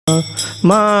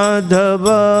माधव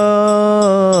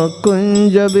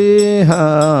कुंज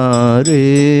बिहारी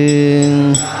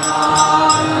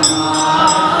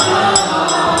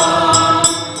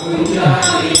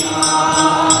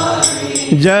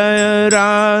जय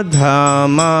राधा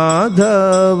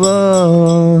माधव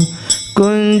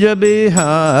कुंज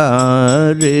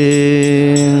बिहारी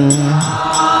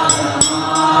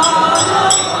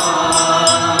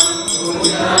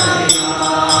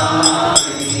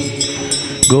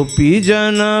गोपी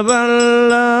जन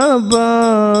वल्लभ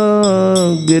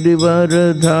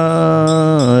गिरिवरधारी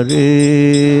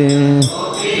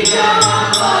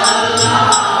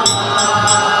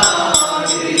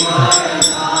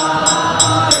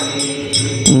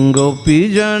गोपी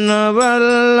जन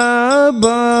वल्लभ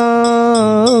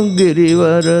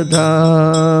गिरिवरधारी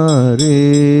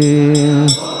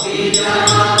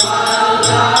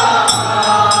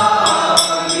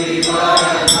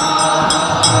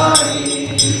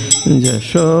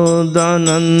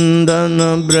यशोदानंदन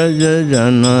ब्रज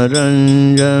जन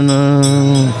रंजन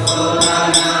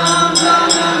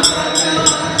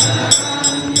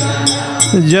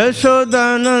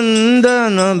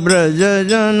यशोदानंदन ब्रज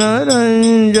जन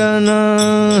रंजन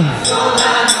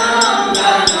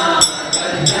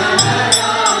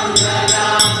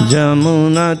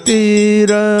जमुना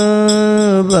तीर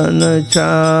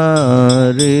वनचारी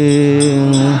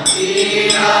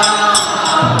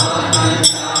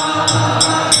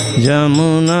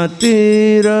जमुना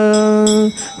तीर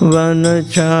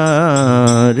वनचारी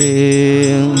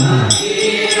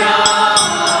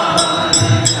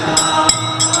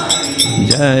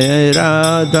जय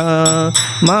राधा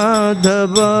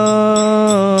माधव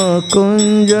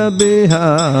कुंज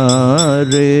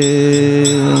बिहारी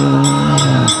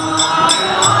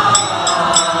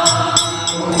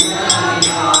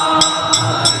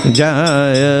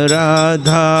जय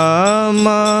राधा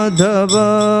माधव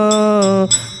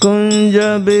कुंज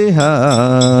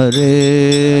बिहारी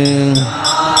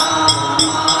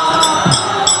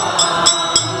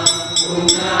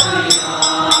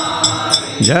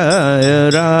जय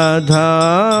राधा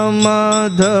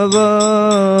माधव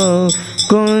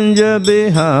कुंज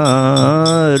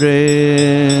बिहारी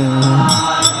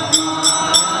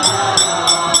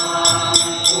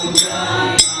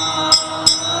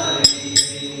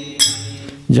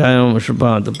जय ओम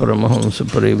श्रीपाद परमहंस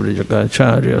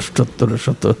परिव्रजकाचार्य अष्टोत्तर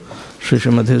शत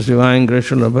श्रीमती शिवाय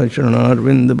कृष्ण भैषण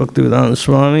अरविंद भक्तिवेदांत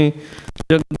स्वामी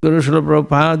जगद्गुरु श्रील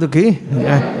प्रभुपाद की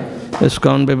जय।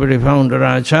 इस्कॉन पेपटी फाउंडर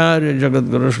आचार्य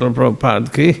जगद्गुरु श्रील प्रभुपाद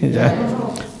की जय।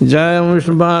 जय ओम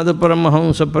श्रीपाद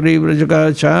परमहंस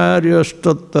परिव्रजकाचार्य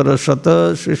अष्टोत्तर शत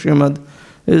श्रीमद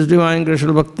इस डिवाइन कृष्ण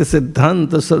भक्ति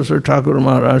सिद्धांत सरस्वती ठाकुर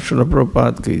महाराज श्रील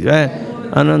प्रभुपाद की जय।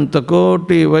 अनंत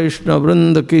कोटि वैष्णव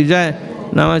वृंद की जय।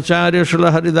 नवाचार्य श्रील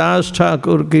हरिदास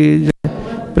ठाकुर की जय।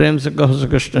 प्रेम से कहो श्री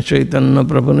कृष्ण चैतन्य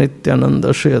प्रभु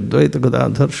नित्यानंद श्री अद्वैत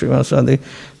गदाधर श्रीवासादि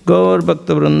गौर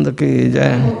भक्त वृंद की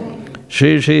जय।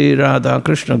 श्री श्री राधा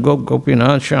कृष्ण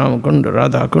गोपीनाथ श्याम कुंड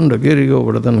राधा कुंड गिरि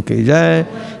गोवर्धन की जय।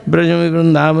 ब्रजमी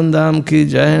वृंदावन धाम की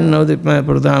जय। नवदीप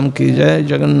मायापुर धाम की जय।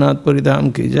 जगन्नाथपुरी धाम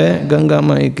की जय। गंगा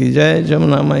माई की जय।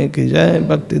 जमुना माई की जय।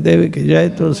 भक्ति देवी की जय।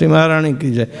 तुलसी महारानी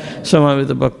की जय।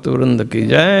 समावित भक्त वृंद की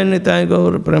जय। निताय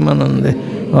गौर प्रेमानंदे।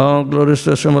 All glories to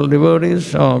assembled devotees,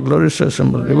 all glories to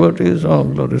assembled devotees, all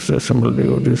glories to assembled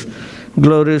devotees.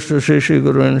 Glories to Shri Shri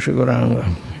Guru and Shri Gauranga.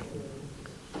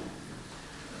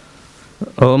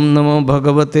 Om Namo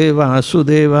Bhagavate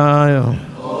Vasudevaya.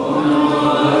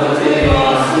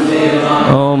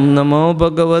 Om Namo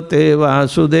Bhagavate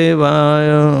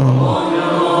Vasudevaya.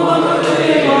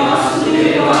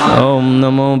 Om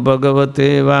Namo Bhagavate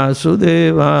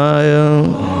Vasudevaya.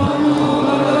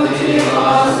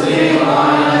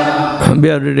 We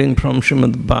are reading from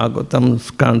Srimad Bhagavatam,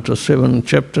 Canto 7,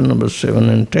 chapter number 7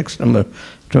 and text number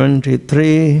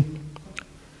 23.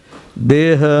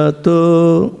 Deha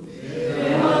tu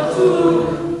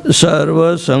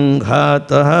sarva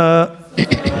sanghataha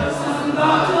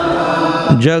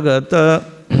jagata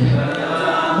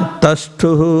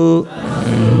tastuhu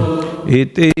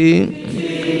iti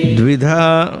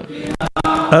dvidha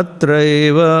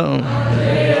atraiva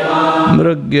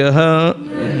mrugyaha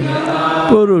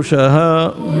पुरुषः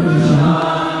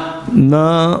न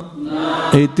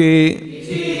इति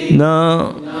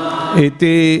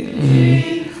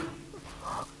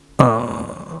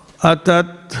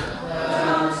अतत्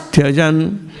त्यजन्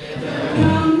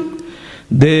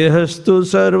देहस्तु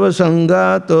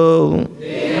सर्वसंगातो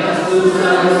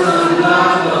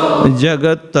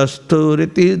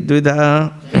जगत्तस्तुरिति द्विधा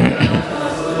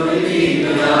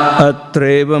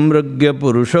अत्रैव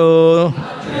मृग्यपुरुषो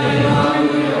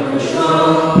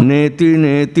नेति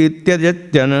नेति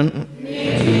त्यजत्यनन्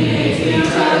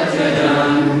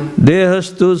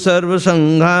Dehastu sarva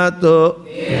sanghato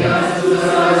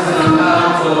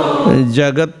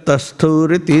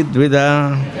jagatasthuriti dvida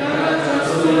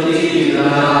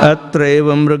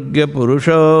atreva mrugya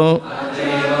purusho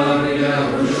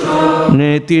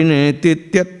neti neti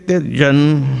tyatyajan.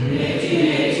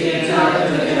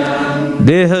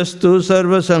 Dehastu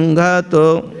sarva sanghato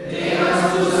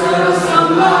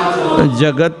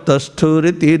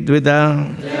jagatasthuriti dvida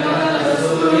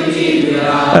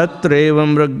atreva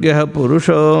mrugya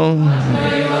purusho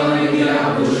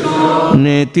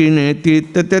neti neti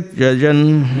tyatyajan.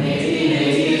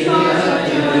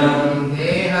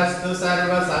 Dehastu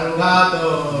sarva sanghato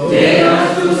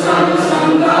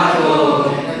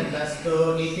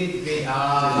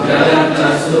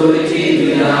jagattastu iti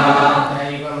dvida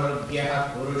atreva mrugya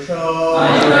purusho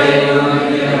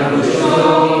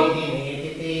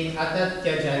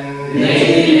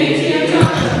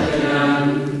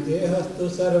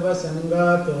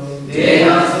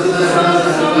Dehastu sarva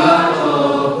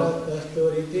sanghato jagattastu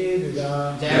iti dvida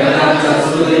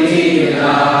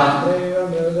atreva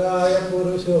mrugya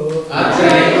purusho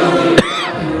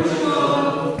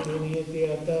neti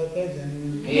atatyajan.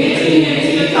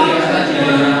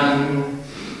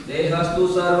 Dehastu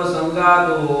sarva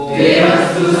sanghato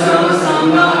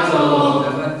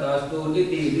jagattastu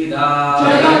iti dvida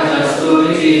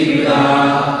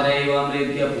atreva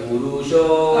mrugya purusho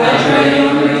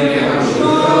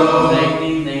neti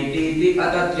neti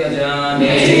atatyajan.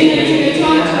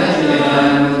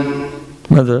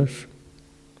 Mothers.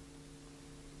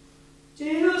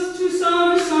 Dehastu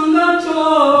sarva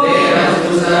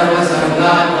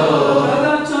sanghato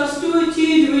jagattastu iti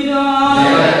dvida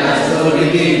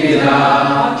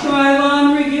atreva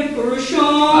mrugya purusho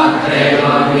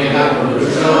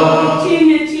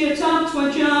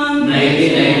neti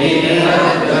neti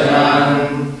atatyajan.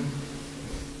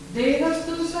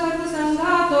 Dehastu sarva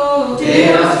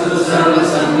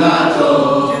sanghato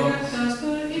jagattastu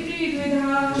iti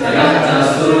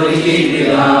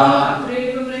dvida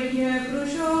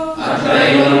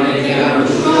atreva mrugya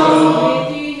purusho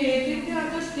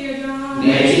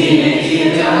neti neti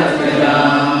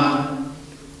atatyajan.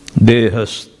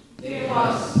 Dehas,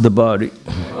 the body.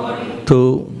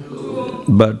 Tu,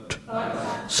 but.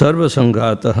 Sarva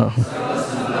Sanghataha,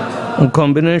 a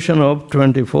combination of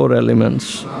 24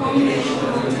 elements.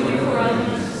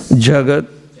 Jagat,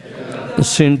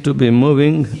 seen to be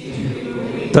moving.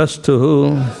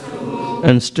 Tastuhu,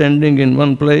 and standing in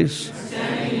one place.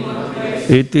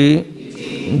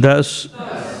 Iti, thus.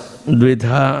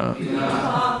 Dvidha,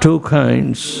 two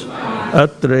kinds.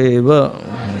 Atreva,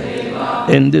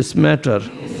 in this matter.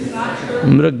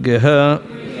 Mrugyaha,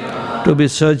 to be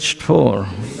searched for.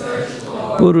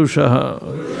 Purushaha,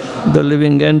 the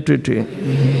living entity.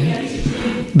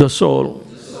 The soul.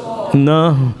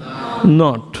 Na,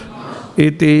 not.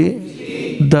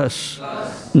 Iti, thus.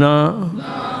 Na,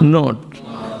 not.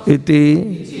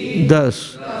 Iti,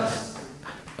 thus.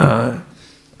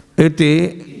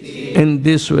 Iti, in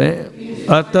this way.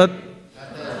 Atat,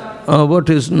 what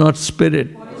is not spirit.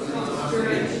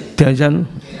 Tyajan,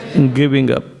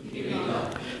 giving up.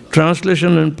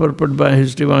 Translation and purport by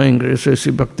His Divine Grace,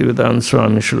 Sri Bhaktivedanta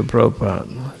Swami Srila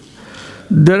Prabhupada.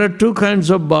 There are two kinds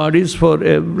of bodies for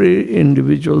every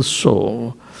individual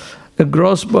soul. A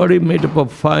gross body made up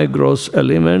of 5 gross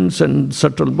elements and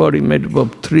subtle body made up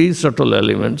of 3 subtle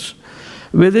elements.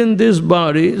 Within these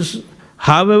bodies,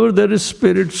 however, there is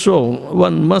spirit soul.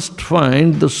 One must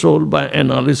find the soul by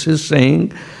analysis,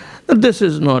 saying, this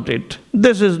is not it,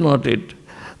 this is not it.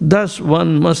 Thus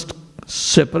one must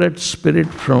separate spirit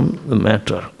from the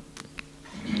matter.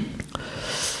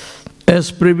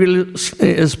 As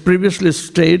previously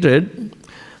stated,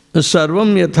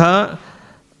 sarvam yatha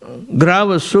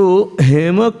gravasu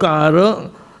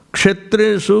hemakara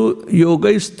kshetresu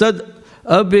yogaistad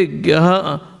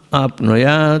abhigyaha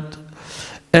apnayat.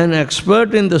 An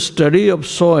expert in the study of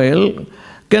soil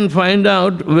can find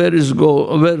out where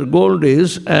gold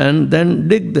is and then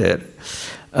dig there.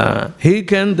 He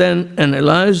can then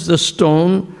analyze the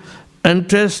stone and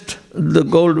test the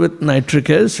gold with nitric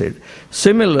acid.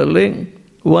 Similarly,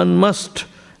 one must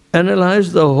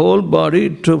analyze the whole body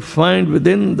to find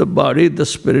within the body the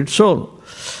spirit soul.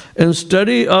 In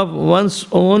study of one's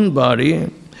own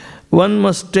body, one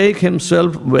must take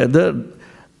himself whether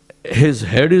his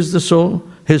head is the soul,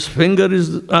 his finger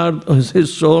is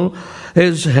his soul,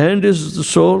 his hand is the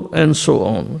soul, and so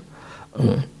on.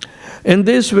 In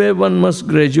this way, one must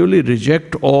gradually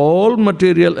reject all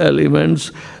material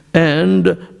elements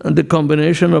and the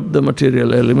combination of the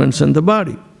material elements in the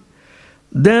body.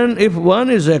 Then, if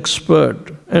one is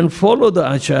expert and follow the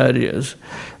acharyas,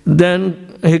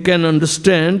 then he can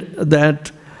understand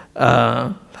that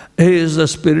he is the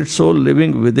spirit soul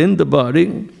living within the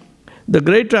body. The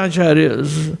great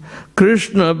acharyas,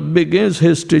 Krishna begins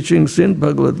his teachings in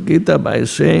Bhagavad Gita by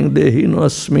saying, Dehino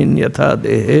asmin yatha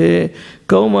dehe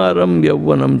kaumaram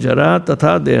yavvanam jara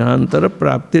tatha dehantara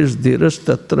praptis dhiras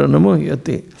tatra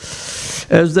namohyati.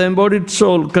 As the embodied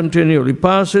soul continually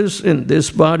passes in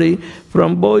this body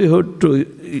from boyhood to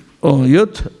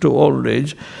youth to old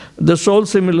age, the soul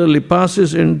similarly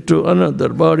passes into another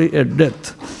body at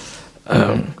death.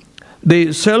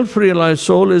 The self-realized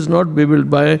soul is not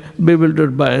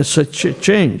bewildered by such a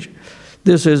change.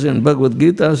 This is in Bhagavad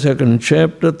Gita, 2nd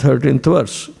chapter, 13th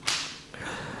verse.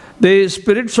 The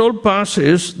spirit soul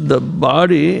passes the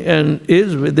body and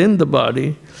is within the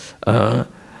body.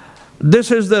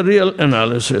 This is the real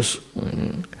analysis.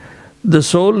 The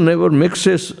soul never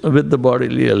mixes with the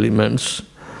bodily elements.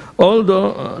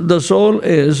 Although the soul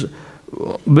is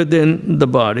within the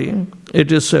body,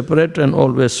 it is separate and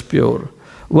always pure.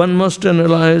 One must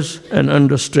analyze and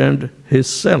understand his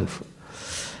self.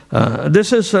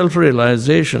 This is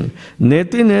self-realization.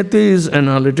 Neti is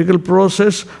analytical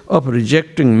process of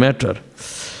rejecting matter.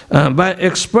 By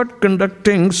expert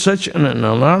conducting such an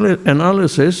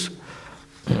analysis,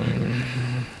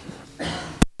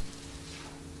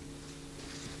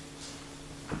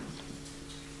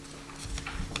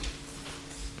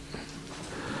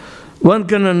 one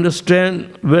can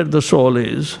understand where the soul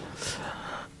is.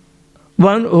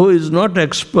 One who is not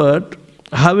expert,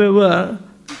 however,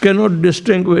 cannot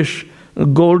distinguish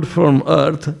gold from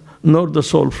earth, nor the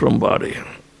soul from body.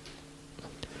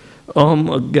 Om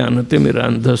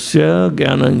ajnanatimmirandhasya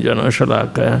jnananjana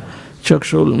shalakaya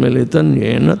chakshul militan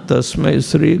yena tasmai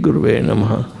Sri Guruve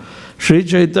namaha. Sri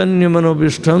Chaitanya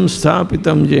manobhishtam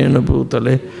sthapitam jena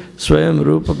bhutale swayam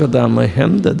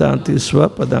rupakadamahyam dadati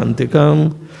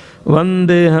swapadantikam.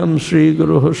 Vandeham Sri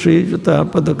Guru Sri Juta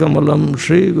Padakamalam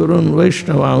Sri Gurun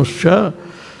Vaishnavanscha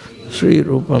Sri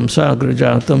Rupam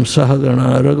Sagrajatam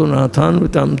Sahagana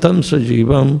Raghunathanvitam Tam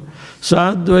Sajivam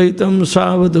Sadvaitam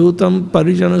Savadutam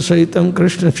Parijana Saitam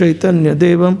Krishna Chaitanya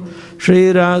Devam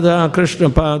Sri Radha Krishna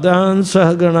Padan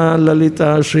Sahagana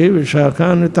Lalita Sri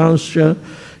Vishakhanitanscha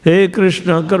Hare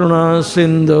Krishna Karuna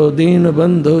Sindhu Dina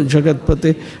Bandhu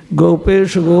Jagatpate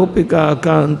Gopesh Gopika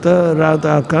Kanta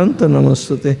Radha Kanta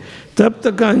Namastate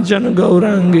Tapta Kanchana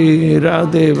Gaurangi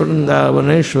Radhe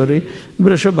Vrindavaneshwari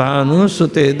Vrishabhanu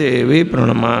Sute Devi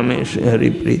Pranamami Shri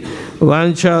Haripri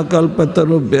Vancha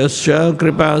Kalpatarubhyascha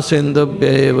Kripa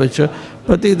Sindhubhya Evacha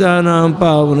Patidanam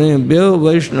Pavnebhyo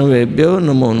Vaishnavebhyo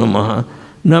Namo Namaha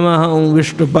Namaham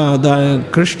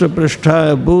Vishnupadaya Krishna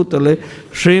Pristhaya Bhutale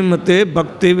Srimate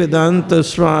Bhakti Vedanta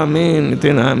Swami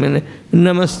Nitinamine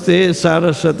Namaste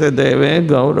Saraswate Deve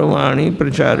Gauravani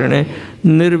Pracharine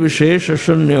Nirvishesha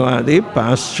Shunyavadi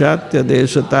Paschatya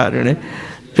Desatarine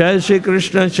Jai Shri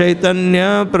Krishna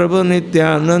Chaitanya Prabhu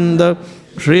Nityananda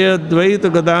Shri Advaita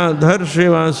Gadadhar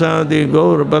Srivasadi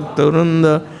Gaur Bhakta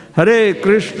Hare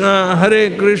Krishna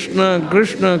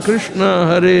Krishna Krishna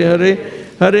Hare Hare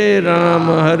Hare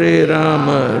Rama,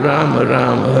 Rama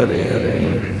Rama, Hare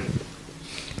Hare.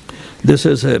 This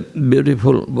is a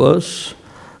beautiful verse,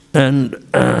 and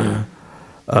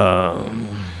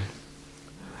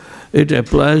it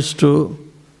applies to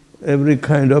every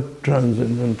kind of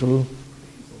transcendental.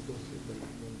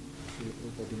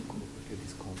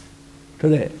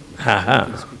 Today,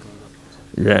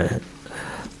 yeah.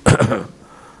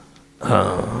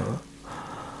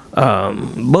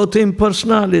 Both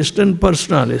impersonalist and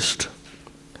personalist,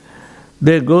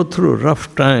 they go through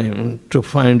rough time to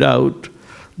find out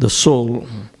the soul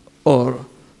or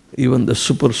even the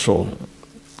super soul.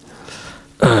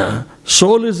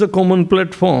 Soul is the common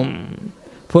platform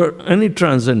for any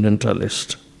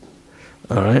transcendentalist.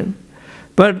 All right?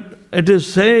 But it is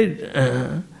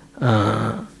said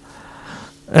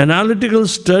analytical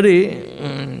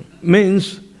study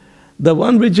means the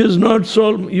one which is not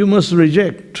soul, you must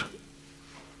reject.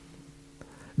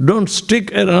 Don't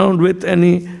stick around with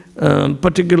any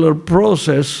particular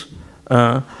process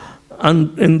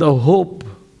in the hope,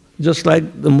 just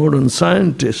like the modern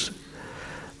scientists.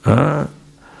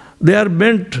 They are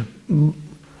bound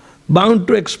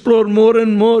to explore more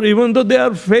and more, even though they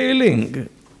are failing.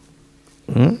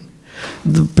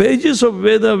 The pages of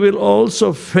Veda will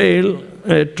also fail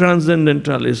a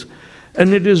transcendentalist.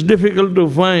 And it is difficult to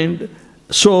find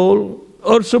soul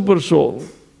or super soul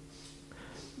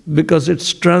because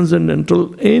it's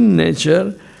transcendental in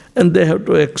nature and they have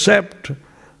to accept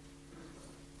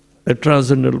a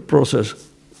transcendental process.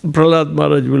 Prahlad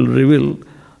Maharaj will reveal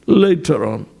later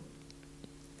on.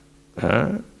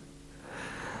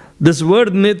 This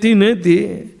word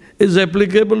neti is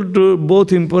applicable to both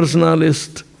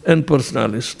impersonalist and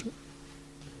personalist.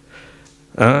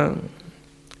 And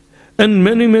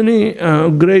many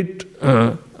great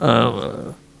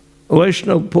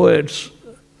Vaishnava poets,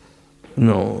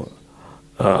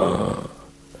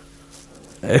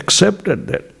 accepted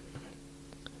that.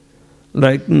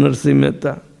 Like Narsi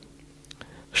Mehta.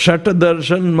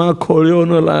 Shatadarshan ma khoryo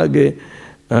na lage,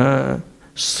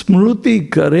 smruti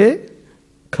kare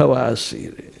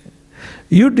khawasi re.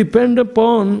 You depend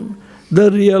upon the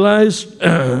realized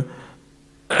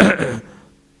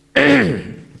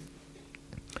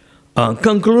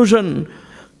conclusion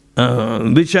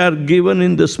which are given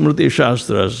in the Smriti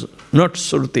Shastras, not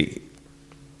Sruti.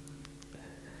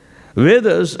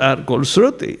 Vedas are called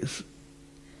Srutis.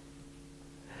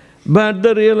 But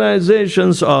the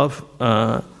realizations of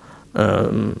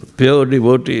pure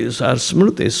devotees are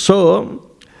Smritis. So,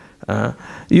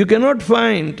 you cannot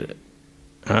find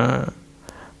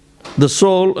the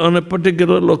soul on a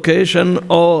particular location,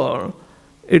 or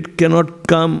it cannot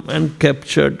come and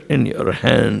captured in your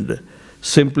hand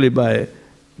simply by...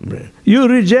 You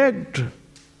reject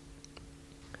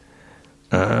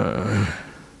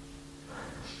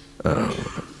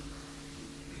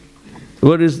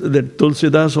what is that?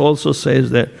 Tulsidas also says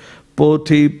that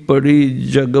Pothi padi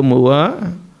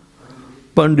jagamuva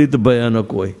pandit bayana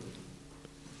koi.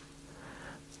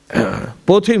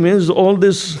 Pothi means all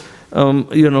this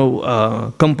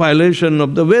compilation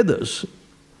of the Vedas.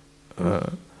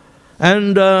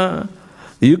 And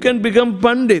you can become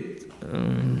Pandit.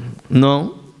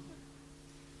 No.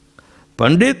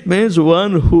 Pandit means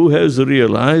one who has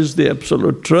realized the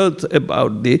absolute truth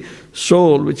about the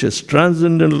soul, which is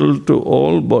transcendental to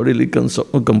all bodily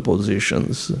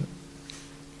compositions.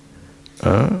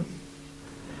 So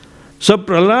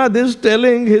Prahlad is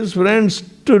telling his friends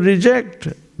to reject.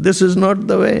 This is not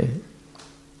the way.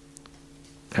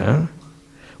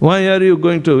 Why are you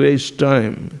going to waste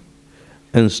time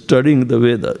in studying the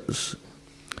Vedas?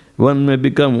 One may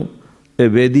become a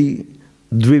Vedi,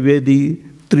 Dvivedi,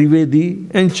 Trivedi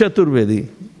and Chaturvedi.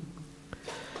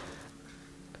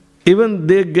 Even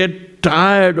they get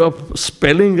tired of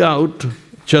spelling out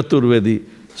Chaturvedi,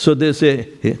 so they say,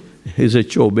 he's a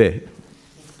Chobe.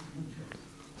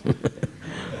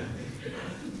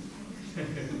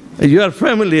 You are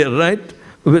familiar, right,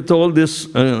 with all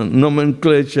this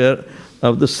nomenclature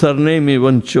of the surname,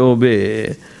 even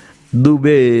Chobe,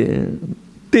 Dube,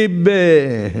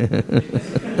 Tibbe,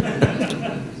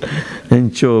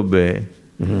 and Chobe.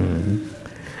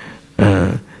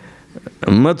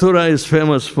 Mathura is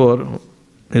famous for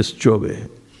his Chobe.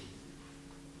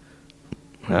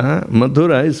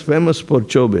 Mathura is famous for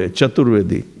Chobe,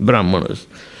 Chaturvedi, Brahmanas.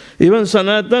 Even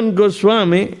Sanatana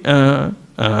Goswami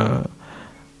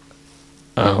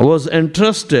was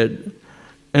entrusted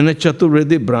in a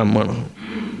Chaturvedi Brahmana.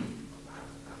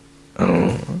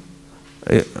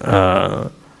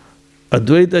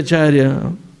 Advaita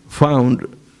Acharya found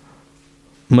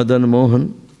Madan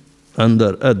Mohan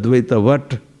under Advaita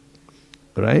Vat,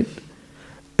 right?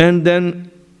 And then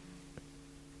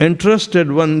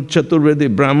entrusted one Chaturvedi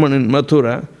Brahman in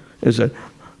Mathura. He said,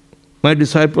 my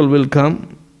disciple will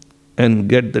come and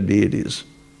get the deities.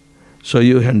 So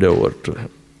you hand over to him.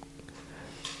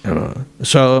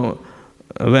 So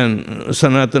when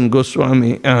Sanatana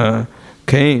Goswami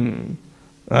came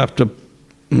after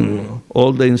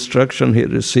all the instruction he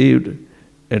received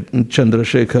at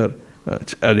Chandrasekhar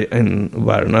in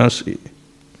Varanasi,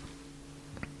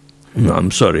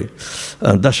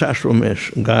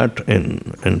 Dashashramesh Ghat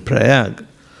in Prayag,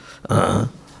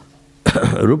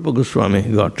 Rupa Goswami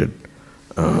got it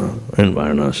in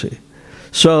Varanasi.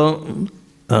 So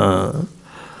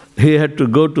he had to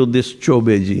go to this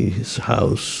Chobeji's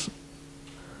house.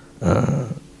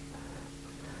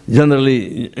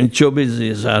 Generally,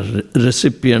 Chobejis are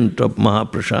recipient of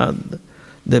Mahaprasad.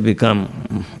 They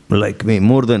become like me,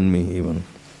 more than me even.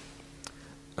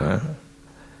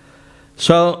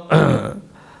 So,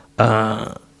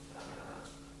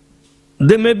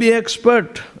 they may be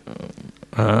expert,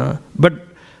 but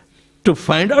to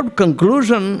find out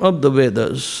conclusion of the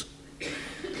Vedas,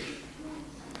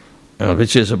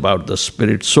 which is about the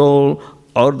spirit soul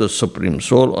or the supreme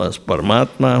soul as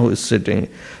Paramatma who is sitting,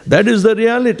 that is the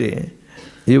reality.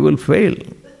 You will fail.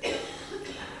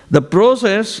 The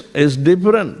process is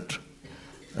different.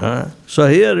 So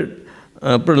here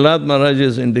Prahlad Maharaj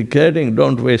is indicating,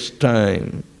 don't waste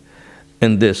time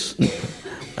in this.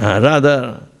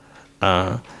 Rather,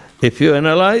 if you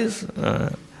analyze,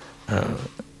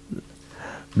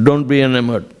 don't be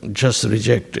enamored, just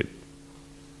reject it.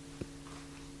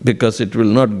 Because it will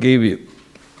not give you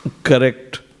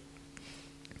correct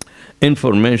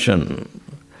information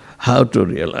how to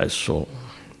realize soul.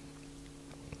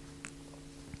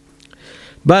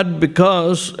 But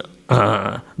because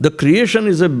the creation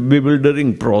is a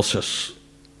bewildering process,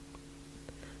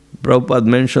 Prabhupada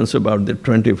mentions about the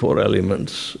 24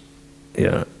 elements.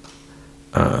 Yeah,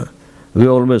 we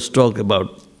always talk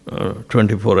about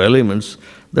 24 elements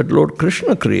that Lord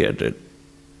Krishna created.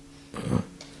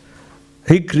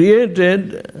 He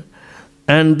created,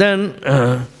 and then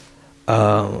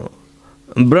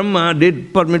Brahma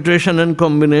did permutation and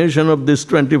combination of these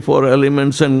 24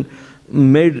 elements and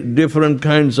made different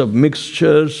kinds of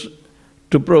mixtures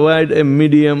to provide a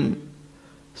medium.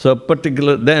 So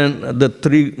then the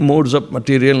three modes of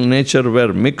material nature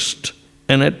were mixed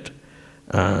in it,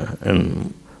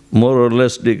 in more or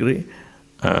less degree,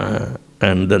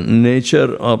 and the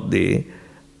nature of the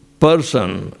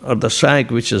person or the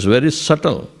psyche, which is very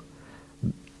subtle,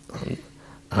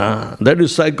 that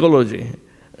is psychology.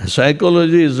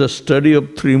 Psychology is a study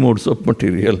of three modes of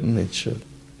material nature.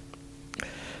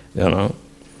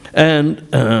 And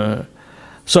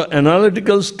so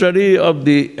analytical study of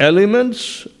the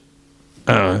elements,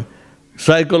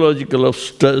 psychological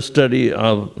study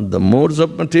of the modes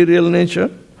of material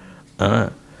nature,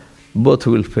 both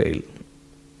will fail.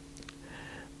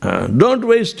 Don't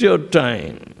waste your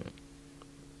time.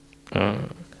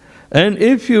 And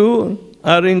if you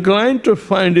are inclined to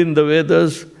find in the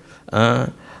Vedas,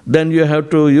 then you have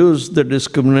to use the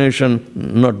discrimination,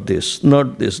 not this,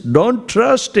 not this. Don't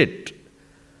trust it,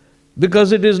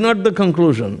 because it is not the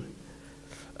conclusion.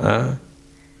 How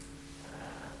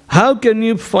can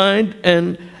you find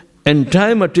an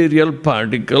anti-material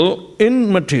particle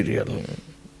in material?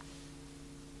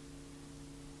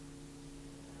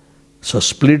 So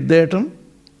split the atom.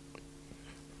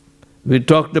 We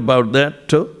talked about that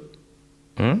too.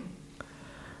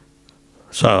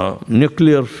 So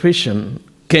nuclear fission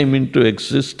came into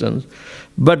existence,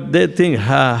 but they think,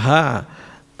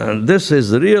 this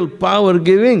is real power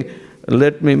giving,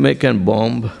 let me make a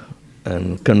bomb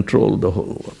and control the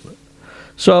whole world.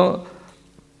 So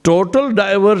total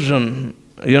diversion,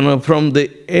 from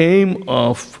the aim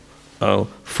of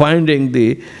finding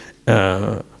the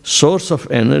source of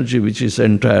energy, which is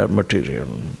entire material.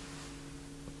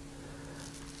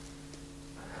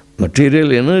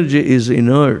 Material energy is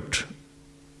inert.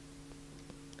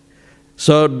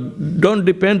 So don't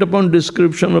depend upon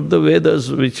description of the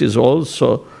Vedas, which is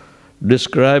also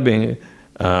describing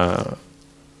how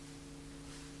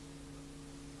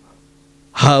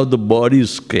the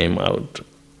bodies came out.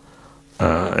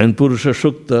 In Purusha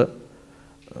Sukta,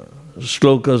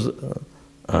 slokas,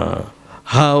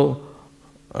 how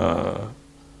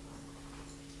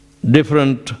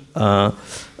different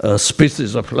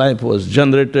species of life was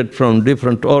generated from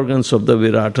different organs of the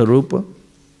Virata Rupa.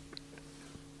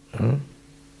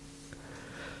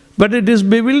 But it is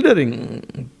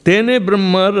bewildering. Tene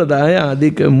Brahma Radaya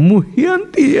Adika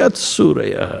Muhyanti Yat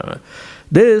Suraya.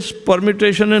 This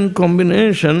permutation and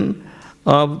combination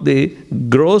of the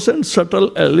gross and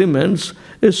subtle elements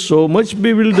is so much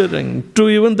bewildering to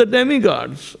even the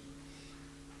demigods.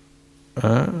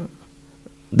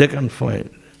 They can't find.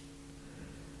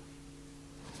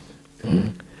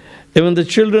 Even the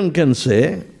children can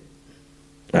say,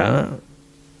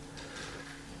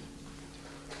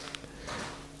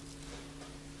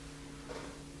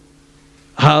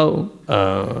 how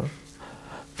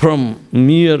from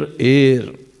mere air,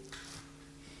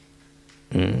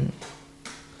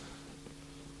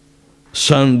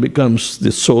 sun becomes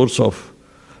the source of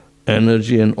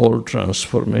energy and all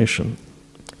transformation.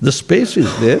 The space is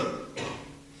there.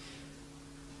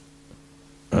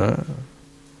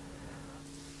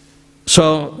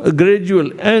 So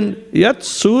gradual, and yat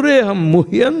sureham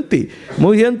muhyanti.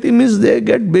 Muhyanti means they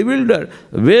get bewildered.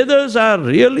 Vedas are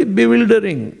really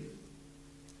bewildering.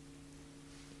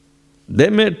 They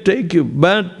may take you,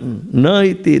 but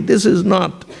naiti, this is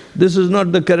not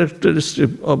the characteristic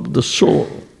of the soul.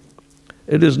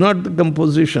 It is not the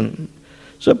composition.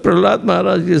 So Prahlad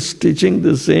Maharaj is teaching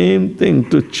the same thing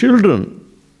to children.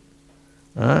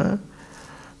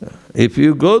 If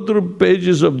you go through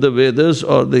pages of the Vedas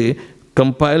or the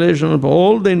compilation of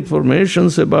all the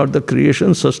informations about the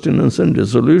creation, sustenance and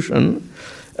dissolution,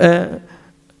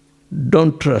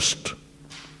 don't trust.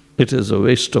 It is a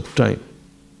waste of time.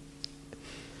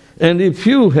 And if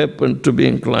you happen to be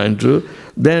inclined to,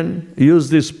 then use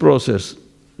this process,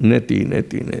 neti,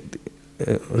 neti, neti,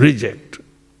 reject.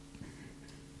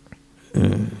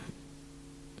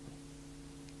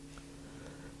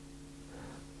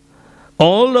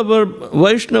 All our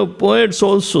Vaishnava poets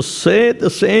also say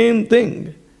the same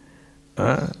thing.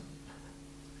 Are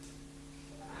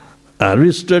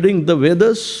we studying the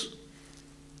Vedas,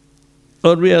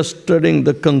 or we are studying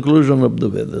the conclusion of the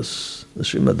Vedas, the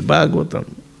Srimad Bhagavatam?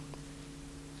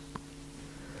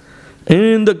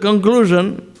 In the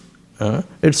conclusion,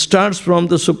 it starts from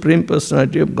the Supreme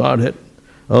Personality of Godhead.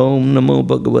 Om Namo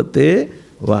Bhagavate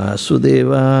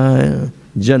Vasudevaya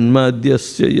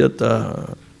Janmadyasya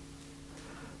Yata.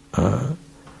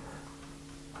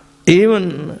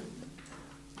 Even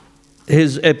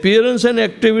his appearance and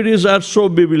activities are so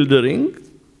bewildering,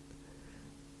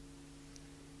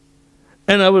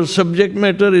 and our subject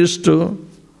matter is to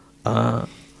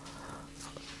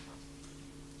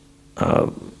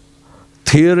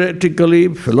theoretically,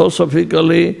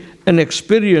 philosophically, and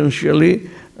experientially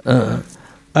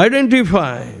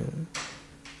identify.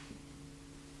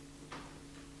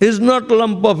 Is not a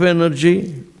lump of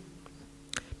energy,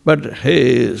 but he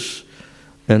is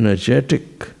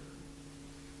energetic.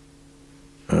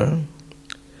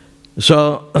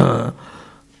 So,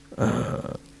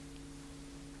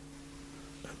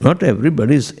 not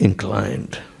everybody is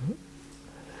inclined.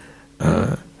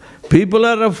 People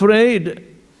are afraid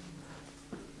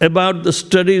about the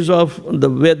studies of the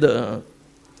Veda,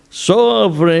 so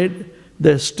afraid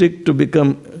they stick to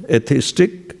become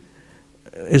atheistic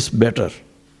is better.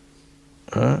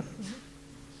 To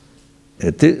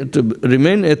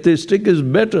remain atheistic is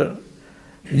better.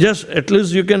 Just at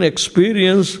least you can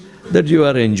experience that you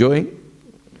are enjoying.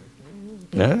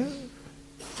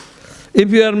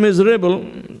 If you are miserable,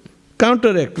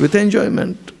 counteract with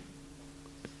enjoyment.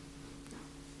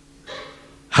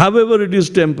 However, it is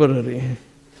temporary,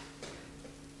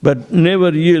 but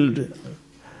never yield.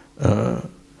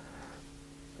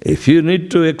 If you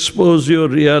need to expose your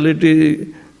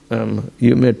reality,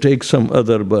 you may take some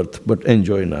other birth, but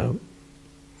enjoy now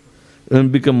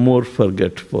and become more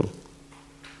forgetful.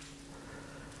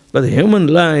 But the human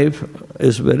life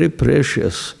is very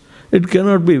precious. It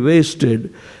cannot be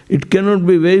wasted. It cannot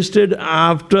be wasted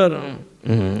after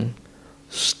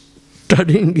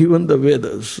studying even the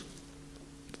Vedas.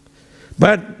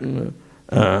 But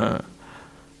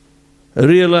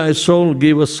realized soul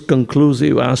gives us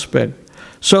conclusive aspect.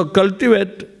 So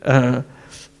cultivate a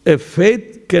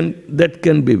faith that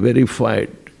can be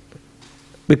verified.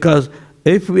 Because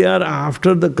if we are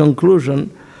after the conclusion,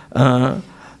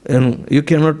 and you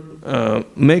cannot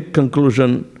make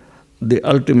conclusion the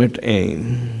ultimate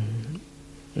aim.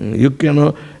 You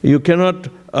cannot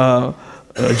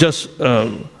just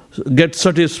get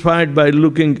satisfied by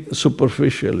looking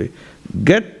superficially.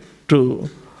 Get to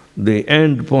the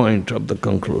end point of the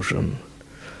conclusion,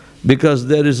 because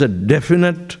there is a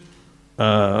definite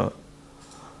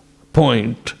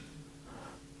point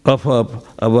of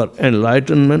our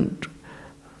enlightenment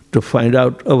to find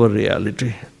out our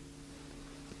reality.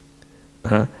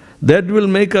 That will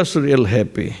make us real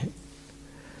happy.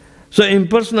 So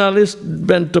impersonalists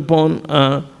bent upon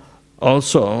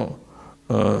also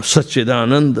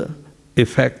Satchidananda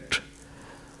effect,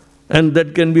 and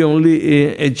that can be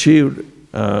only achieved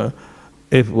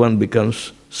if one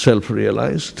becomes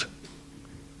self-realized.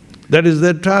 That is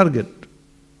their target.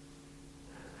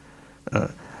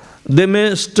 They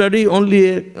may study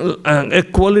only a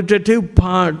qualitative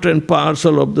part and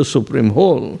parcel of the Supreme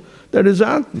Whole, that is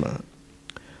Atma.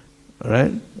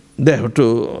 Right? They have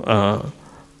to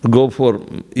go for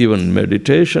even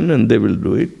meditation, and they will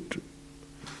do it.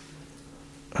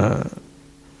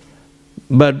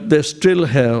 But they still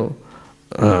have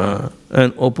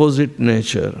an opposite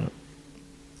nature.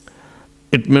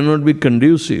 It may not be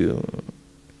conducive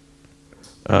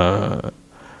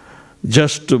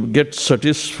just to get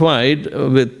satisfied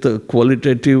with the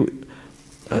qualitative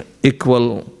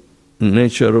equal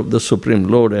nature of the Supreme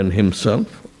Lord and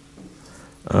Himself.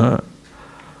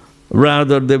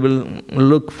 Rather, they will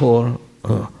look for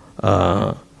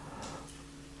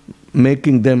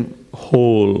making them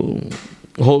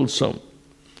wholesome.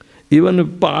 Even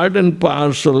if part and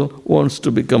parcel wants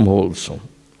to become wholesome.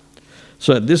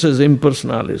 So this is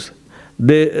impersonalism.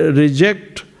 They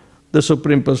reject the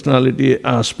Supreme Personality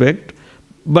aspect,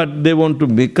 but they want to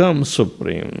become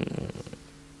supreme.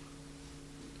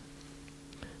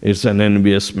 It's an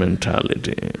envious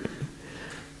mentality.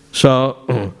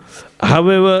 So,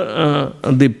 however,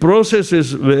 the process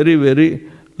is very, very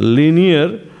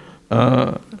linear,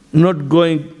 not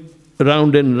going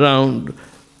round and round.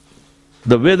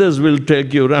 The Vedas will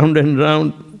take you round and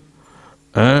round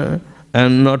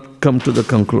and not come to the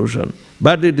conclusion.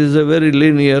 But it is a very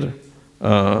linear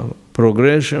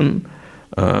progression,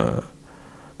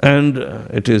 and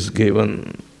it is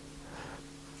given.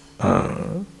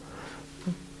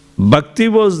 Bhakti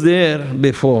was there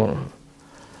before,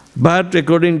 but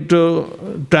according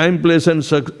to time, place and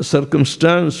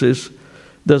circumstances,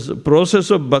 the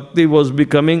process of bhakti was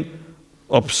becoming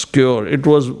obscure. It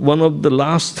was one of the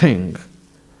last things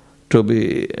to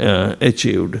be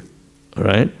achieved,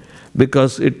 right?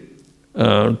 because it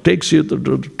takes you to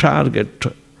the target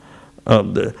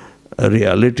of the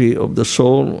reality of the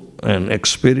soul and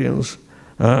experience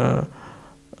of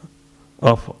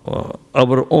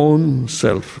our own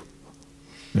self.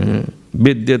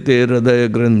 Vidyate hridaya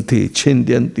granthi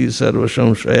chindyanti sarva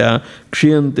samshaya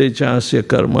kshiyante chasya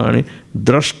karmani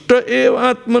drashta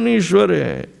eva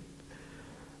atmanishvare.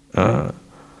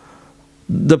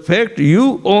 The fact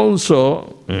you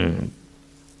also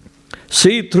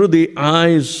see through the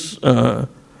eyes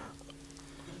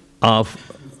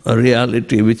of a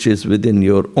reality which is within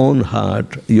your own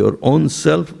heart, your own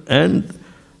self, and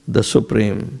the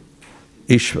Supreme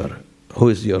Ishvara, who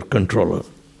is your controller.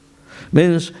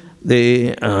 Means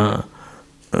the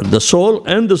soul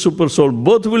and the super soul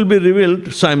both will be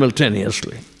revealed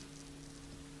simultaneously.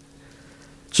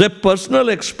 So a personal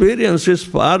experience is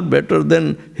far better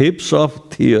than heaps of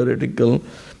theoretical,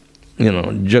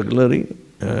 jugglery.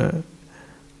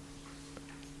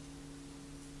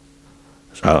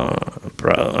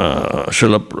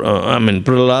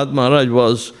 Prahlad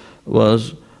Maharaj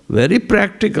was very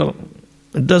practical.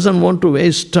 It doesn't want to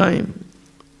waste time.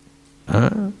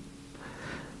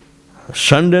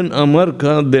 Shand and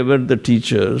Amarka, they were the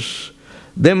teachers.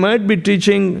 They might be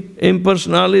teaching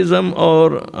impersonalism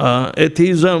or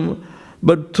atheism,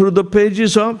 but through the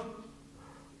pages of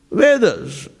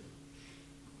Vedas.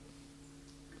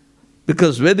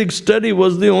 Because Vedic study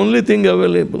was the only thing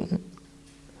available.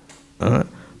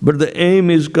 But the aim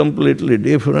is completely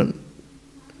different.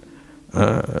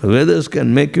 Vedas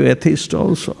can make you atheist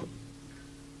also.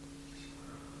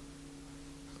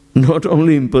 Not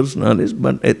only impersonalist,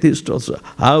 but atheist also.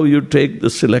 How you take the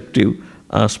selective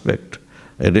aspect.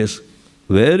 It is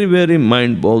very, very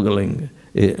mind-boggling.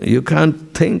 You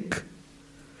can't think.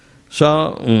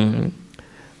 So,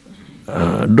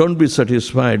 don't be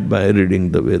satisfied by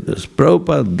reading the Vedas.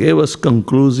 Prabhupada gave us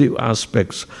conclusive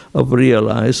aspects of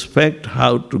realized fact,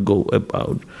 how to go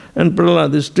about. And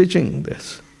Prahlad is teaching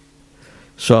this.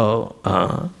 So,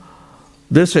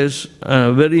 this is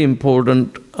a very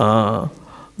important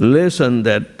lesson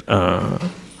that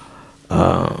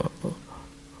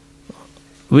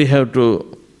we have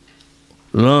to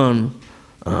learn.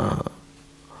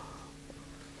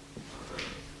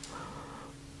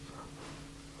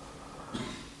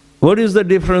 What is the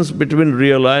difference between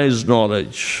realized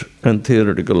knowledge and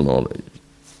theoretical knowledge?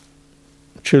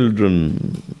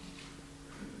 Children,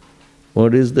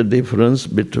 what is the difference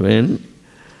between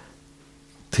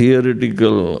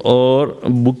theoretical or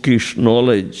bookish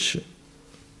knowledge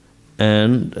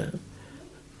and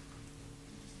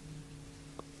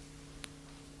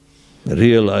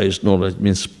realized knowledge,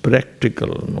 means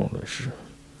practical knowledge?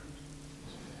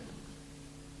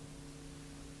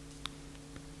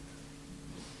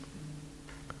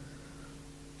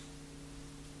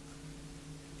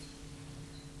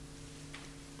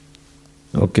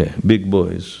 Okay, big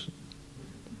boys.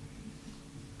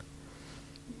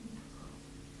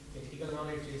 Technical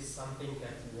knowledge is something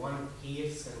that one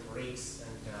hears and reads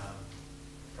and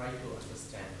try to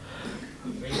understand.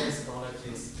 Realized knowledge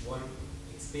is one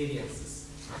experiences.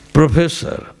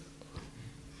 Professor,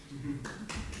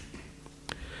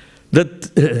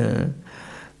 that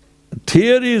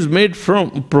theory is made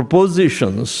from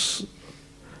propositions,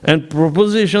 and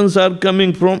propositions are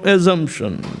coming from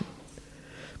assumption.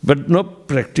 But no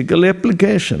practical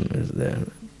application is there.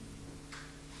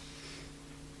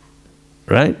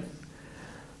 Right?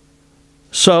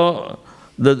 So,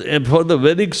 for the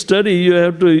Vedic study, you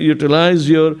have to utilize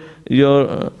your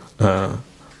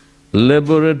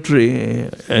laboratory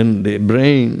and the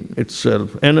brain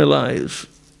itself, analyze.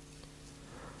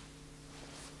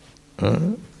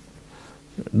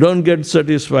 Don't get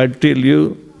satisfied till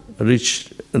you reach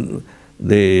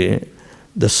the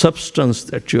substance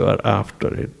that you are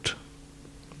after it.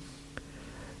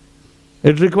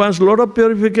 It requires a lot of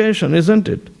purification, isn't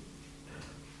it?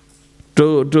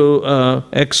 To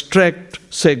extract,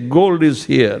 say, gold is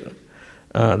here,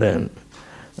 then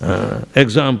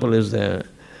example is there.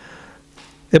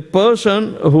 A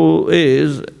person who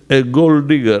is a gold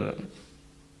digger,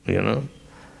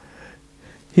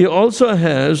 he also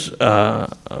has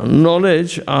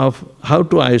knowledge of how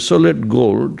to isolate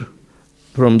gold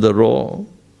from the raw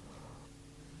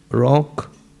rock.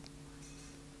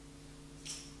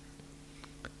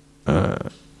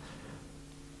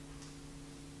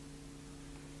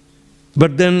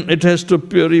 But then it has to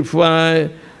purify,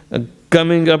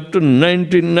 coming up to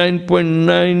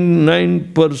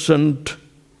 99.99%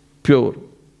 pure.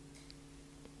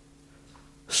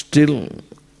 Still,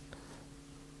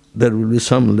 there will be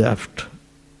some left.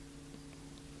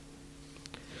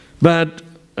 But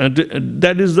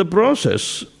that is the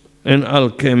process. in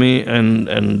alchemy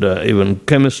and even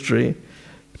chemistry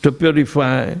to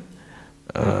purify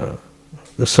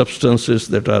the substances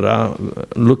that are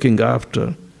looking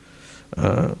after.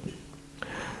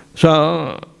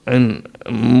 So in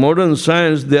modern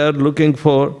science, they are looking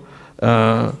for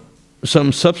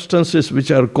some substances which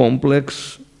are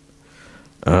complex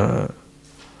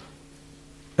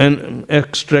and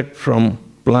extract from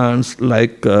plants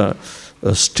like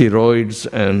steroids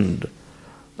and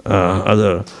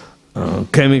other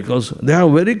chemicals. They are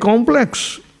very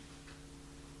complex.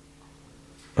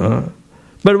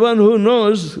 But one who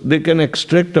knows, they can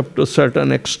extract up to a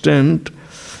certain extent.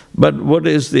 But what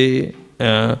is the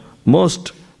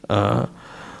most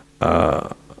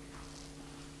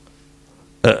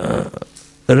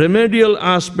remedial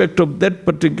aspect of that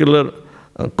particular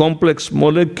complex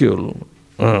molecule,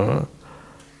 they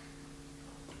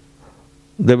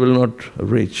will not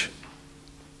reach.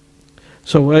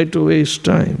 So why to waste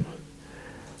time?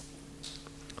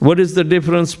 What is the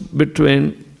difference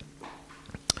between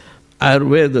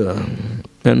Ayurveda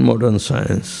and modern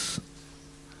science?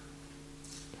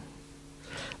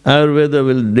 Ayurveda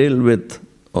will deal with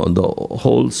the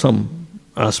wholesome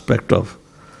aspect of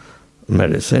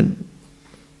medicine.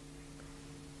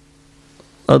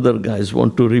 Other guys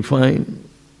want to refine.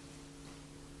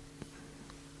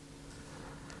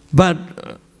 But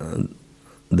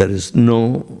there is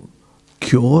no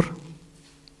cure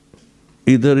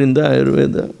either in the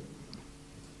Ayurveda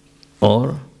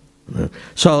or...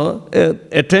 So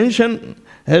attention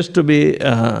has to be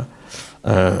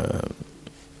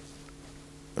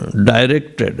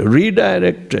directed,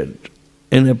 redirected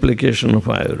in application of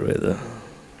Ayurveda.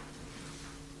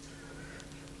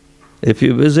 If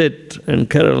you visit in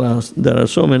Kerala, there are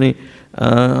so many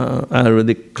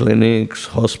Ayurvedic clinics,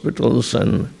 hospitals,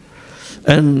 and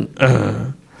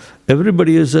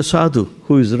everybody is a sadhu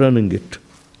who is running it.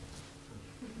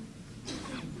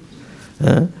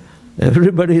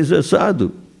 Everybody is a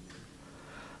sadhu.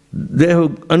 They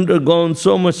have undergone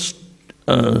so much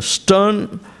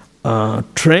stern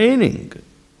training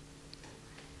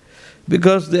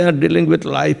because they are dealing with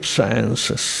life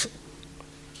sciences.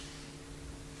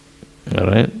 All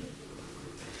right?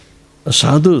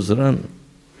 Sadhus run.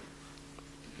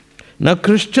 Now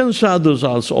Christian sadhus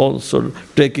are also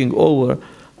taking over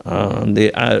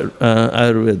the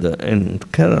Ayurveda in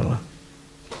Kerala.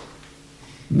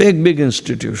 Big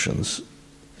institutions.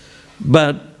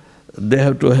 But they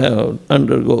have to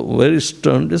undergo very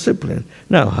stern discipline.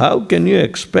 Now, how can you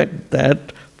expect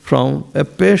that from a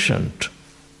patient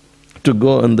to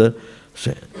go on the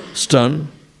stern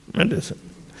medicine?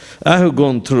 I have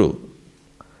gone through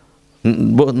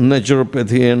both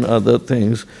naturopathy and other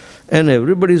things, and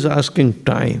everybody is asking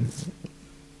time.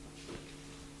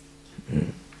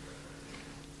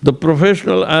 The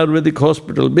professional Ayurvedic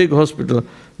hospital, big hospital,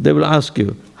 they will ask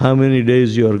you how many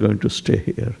days you are going to stay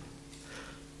here.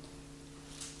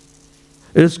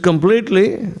 It's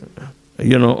completely,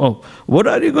 what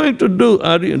are you going to do?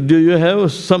 Do you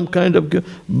have some kind of...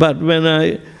 But when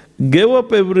I gave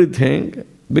up everything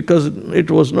because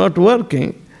it was not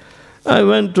working, I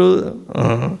went to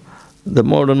the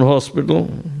modern hospital.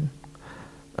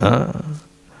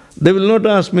 They will not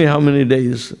ask me how many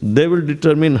days. They will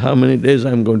determine how many days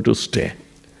I'm going to stay.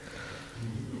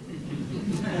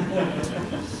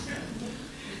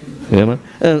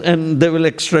 And they will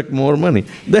extract more money.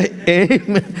 The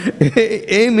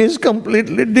aim is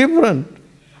completely different.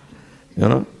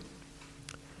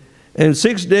 In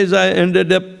 6 days, I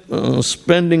ended up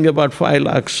spending about 5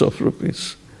 lakhs of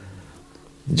rupees.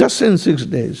 Just in 6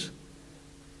 days.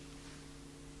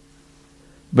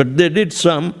 But they did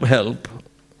some help.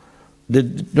 They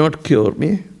did not cure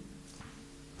me.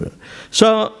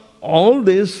 So all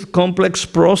these complex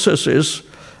processes,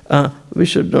 we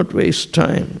should not waste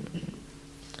time,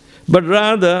 but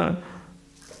rather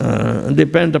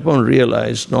depend upon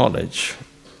realized knowledge.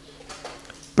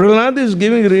 Prahlad is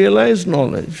giving realized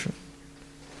knowledge,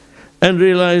 and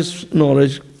realized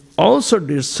knowledge also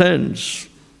descends.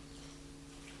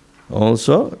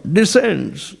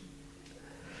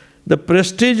 The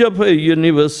prestige of a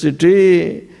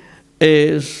university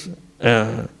is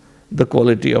the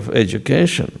quality of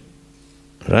education,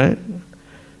 right?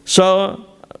 So,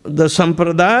 the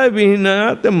sampradaya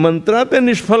vihina te mantra te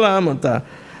nishphalamata,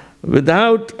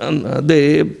 without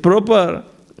the proper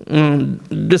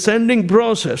descending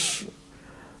process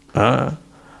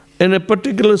in a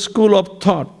particular school of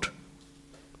thought,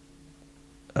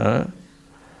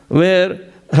 where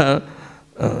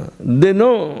they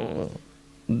know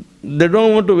they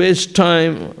don't want to waste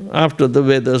time after the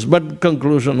Vedas, but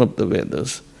conclusion of the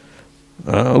Vedas.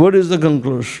 What is the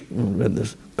conclusion of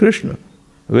Vedas? Krishna.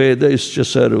 Vedaischa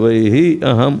sarvaihi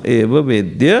aham eva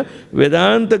vedya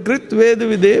Vedanta krit veda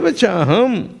videva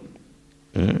chaham.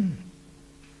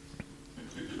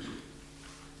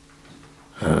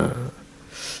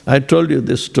 I told you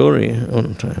this story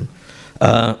one time.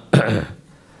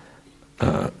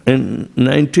 In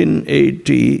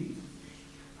 1980,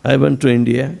 I went to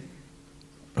India,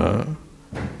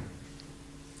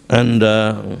 and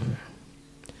I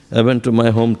went to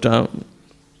my hometown.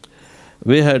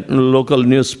 We had a local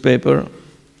newspaper,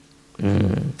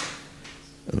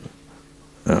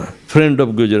 Friend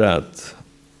of Gujarat,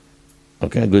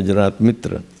 okay, Gujarat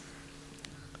Mitra.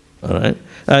 All right,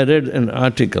 I read an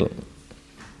article.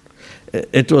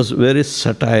 It was very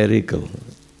satirical.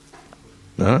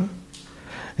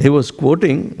 He was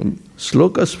quoting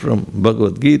slokas from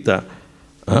Bhagavad Gita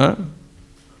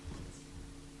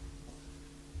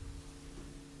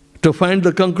to find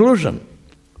the conclusion.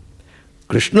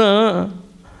 Krishna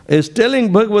is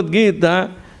telling Bhagavad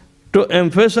Gita to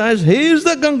emphasize he is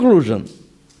the conclusion.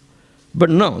 But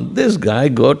no, this guy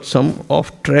got some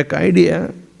off-track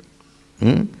idea.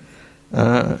 And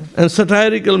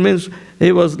satirical means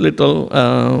he was little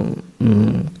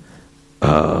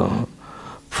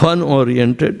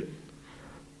fun-oriented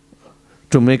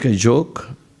to make a joke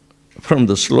from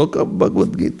the sloka of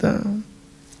Bhagavad Gita.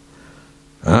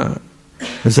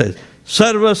 He says,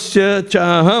 Sarvasya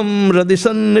chaham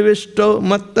radisannivishto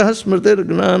mattah smritir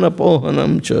gnana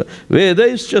pohanam cha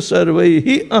vedaischa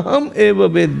sarvaihi aham eva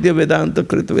vedya vedanta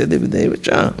krit veda videva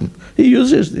chaham. He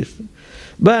uses this.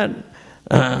 But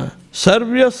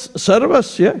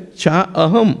sarvasya cha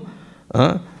aham,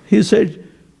 he said,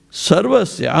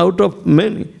 sarvasya, out of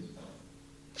many,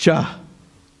 cha,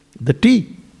 the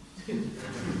tea.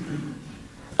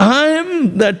 I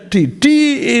am that tea.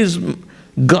 Tea is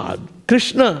God,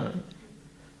 Krishna.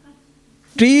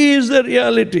 Tea is the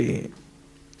reality.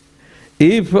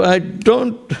 If I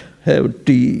don't have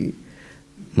tea,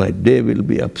 my day will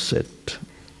be upset.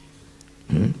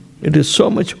 It is so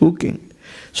much hooking.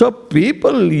 So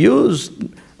people use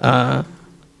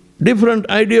different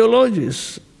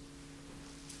ideologies.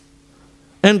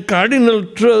 And cardinal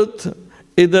truth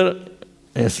either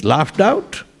is laughed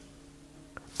out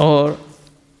or,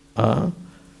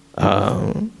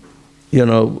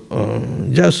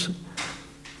 just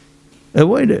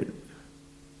avoided.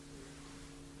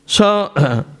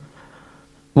 So,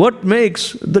 what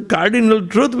makes the cardinal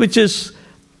truth, which is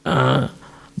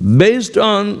based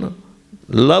on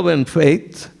love and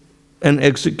faith, and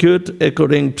execute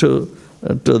according to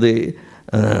the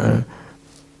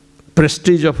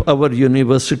prestige of our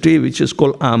university, which is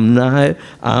called Amnaya.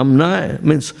 Amnaya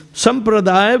means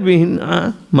Sampradaya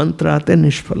Vihina Mantrate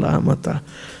Nishphala Mata.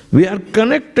 We are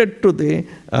connected to the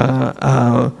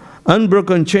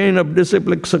unbroken chain of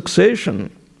disciplic succession.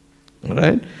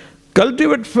 Right?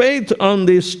 Cultivate faith on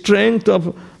the strength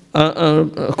of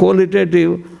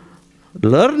qualitative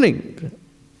learning.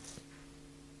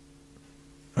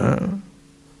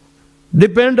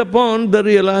 Depend upon the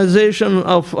realization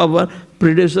of our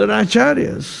predecessor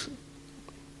acharyas.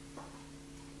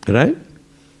 Right?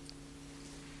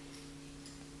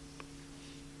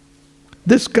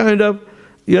 This kind of,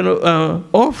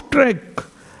 off-track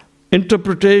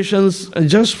interpretations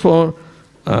just for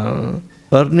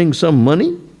earning some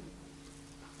money.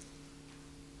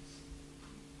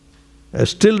 I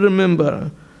still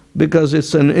remember, because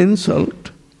it's an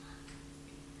insult,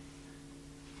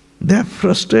 they're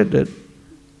frustrated.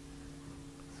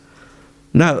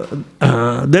 Now,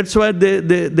 that's why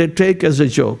they take as a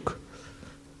joke.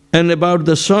 And about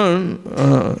the sun,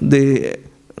 the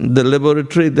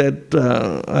laboratory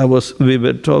that we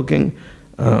were talking,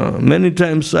 many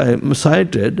times I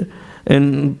cited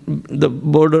in the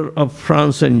border of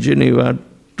France and Geneva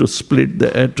to split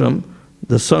the atom,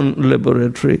 the sun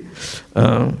laboratory.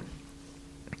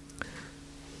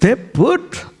 They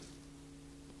put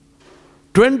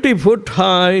 20-foot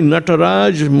high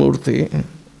Nataraj Murti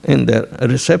in their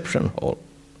reception hall.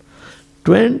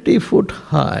 20-foot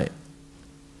high.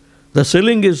 The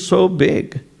ceiling is so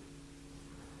big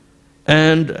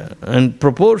and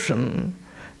proportion,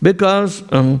 because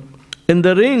in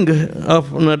the ring of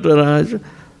Nataraj,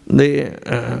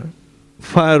 the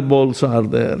fireballs are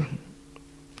there.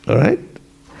 All right?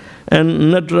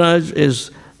 And Nataraj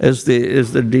is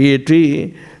the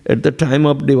deity. At the time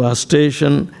of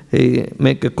devastation, he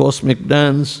make a cosmic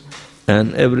dance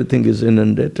and everything is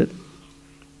inundated.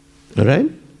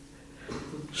 Right?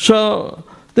 So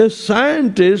the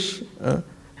scientists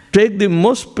take the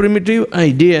most primitive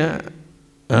idea,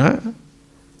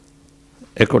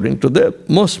 according to the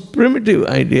most primitive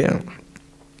idea,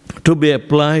 to be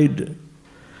applied,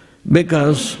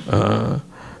 because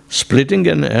Splitting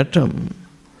an atom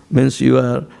means you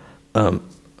are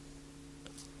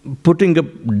putting up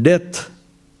death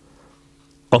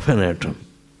of an atom.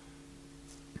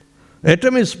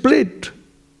 Atom is split,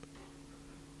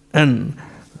 and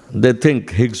they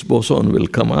think Higgs boson will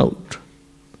come out.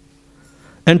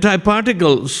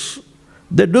 Antiparticles,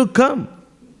 they do come,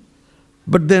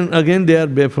 but then again they are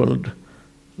baffled.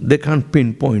 They can't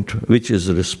pinpoint which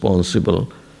is responsible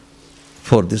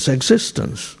for this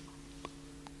existence.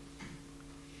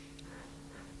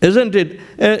 Isn't it?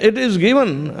 It is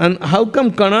given. And how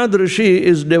come Kanad Rishi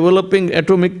is developing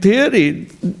atomic theory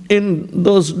in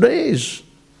those days?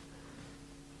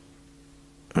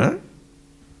 Huh?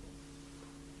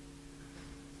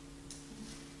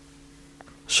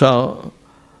 So,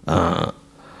 and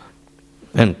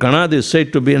Kanad is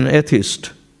said to be an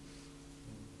atheist.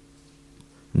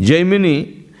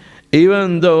 Jaimini,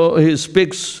 even though he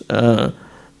speaks Srimad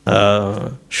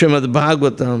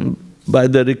Bhagavatam by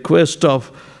the request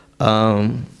of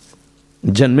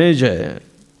Janmejaya,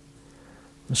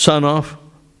 son of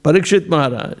Parikshit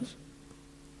Maharaj,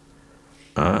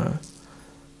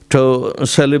 to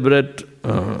celebrate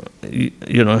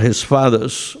his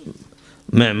father's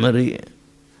memory,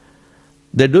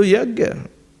 they do yajna.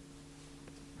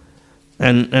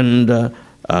 And in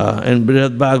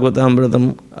Brihad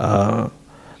Bhagavatamritam,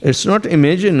 it's not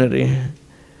imaginary,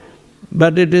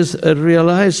 but it is a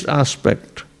realized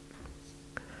aspect.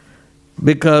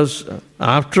 Because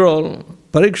after all,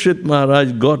 Parikshit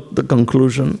Maharaj got the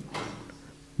conclusion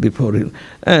before him.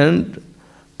 And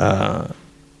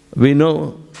we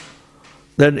know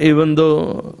that even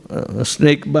though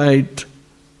snake bite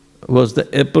was the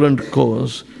apparent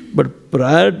cause, but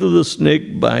prior to the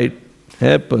snake bite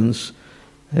happens,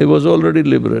 he was already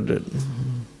liberated.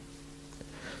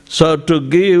 So to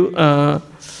give a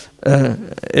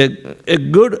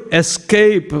good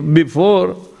escape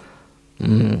before,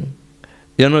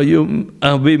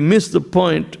 we miss the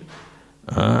point,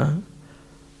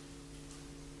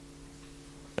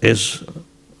 is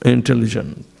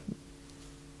intelligent.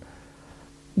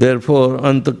 Therefore,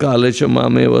 antakalecha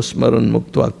mameva smaran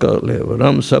muktva kaleva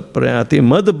ram saprayati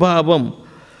madbhavam.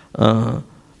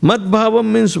 Madbhavam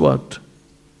means what?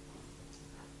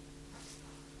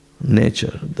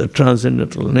 Nature, the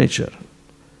transcendental nature.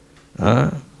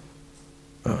 Jati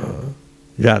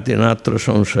natra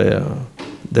samshaya,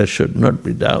 there should not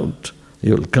be doubt,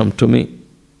 you will come to me.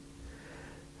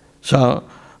 So,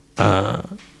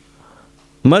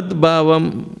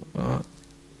 madbhavam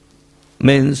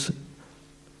means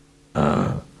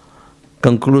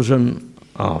conclusion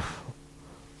of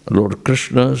Lord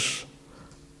Krishna's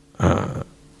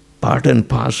part and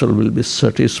parcel will be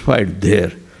satisfied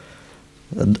there.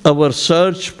 Our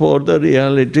search for the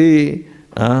reality,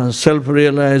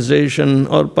 self-realization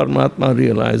or Paramatma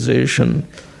realization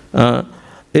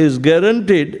is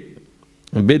guaranteed.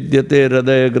 Vidyate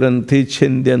hridaya granthi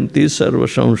chindyanti sarva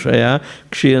samshaya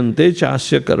kshiyante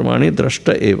chasya karmani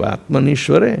drashta eva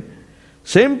atmanishvare.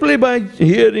 Simply by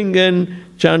hearing and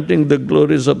chanting the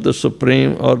glories of the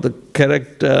Supreme or the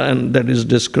character and that is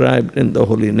described in the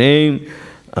holy name,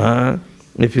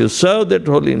 if you serve that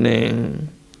holy name,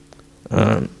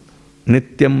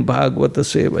 Nityam Bhagavata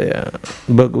Sevaya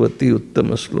Bhagavati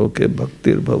Uttama Sloke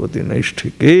Bhaktir Bhavati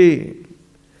Naishtike.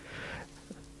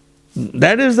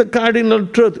 That is the cardinal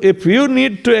truth. If you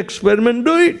need to experiment,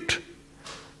 do it.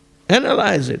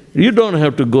 Analyze it. You don't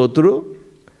have to go through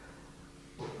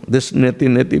this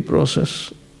neti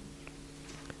process.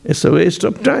 It's a waste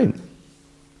of time.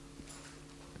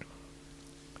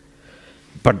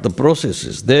 But the process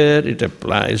is there, it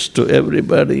applies to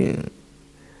everybody.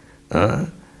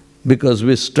 Because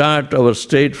we start our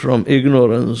state from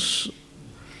ignorance.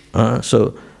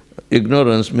 So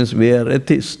ignorance means we are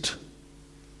atheist.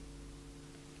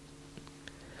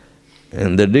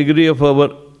 And the degree of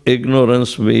our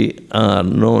ignorance, we are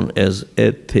known as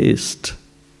atheist.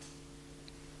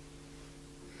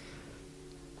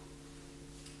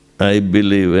 I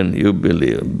believe and you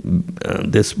believe.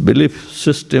 This belief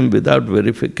system without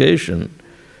verification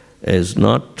is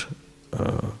not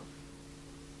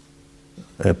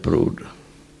approved.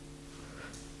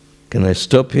 Can I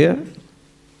stop here?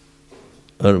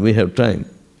 Or we have time?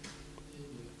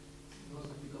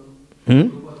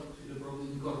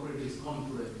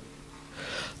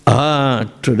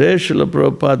 Today Srila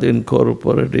Prabhupada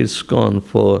incorporated ISKCON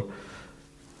for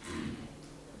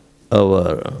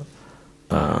our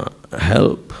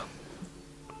help.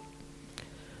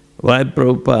 Why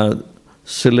Prabhupada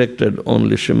selected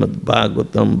only Srimad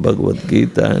Bhagavatam, Bhagavad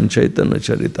Gita and Chaitanya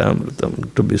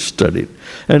Charitamrita to be studied.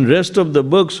 And rest of the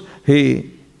books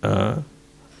he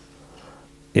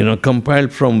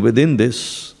compiled from within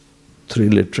this three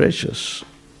literatures,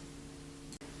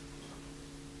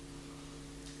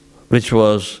 which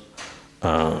was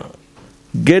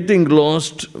getting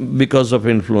lost because of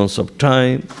influence of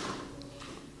time.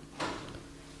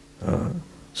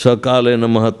 Sakalena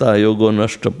mahata yogo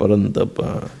nashta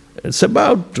parantapa. It's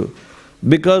about to.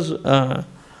 Because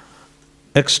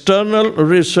external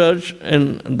research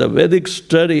and the Vedic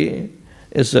study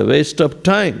is a waste of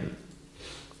time.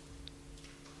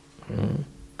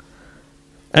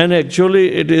 And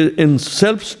actually it is in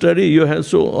self-study you have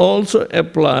to also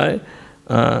apply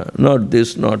not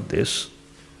this, not this.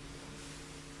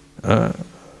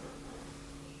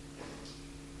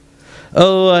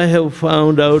 Oh, I have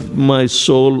found out my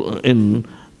soul in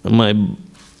my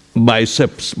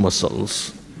biceps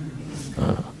muscles.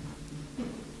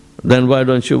 Then why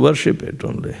don't you worship it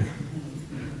only?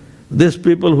 These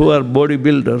people who are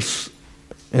bodybuilders,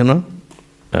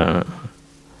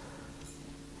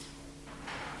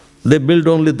 they build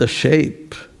only the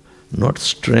shape, not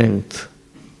strength.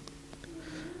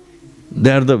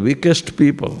 They are the weakest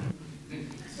people.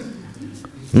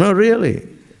 No, really.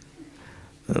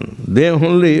 They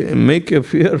only make you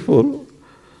fearful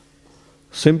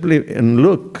simply in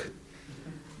look.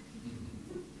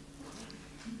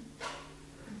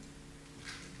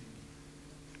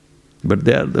 But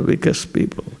they are the weakest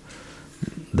people.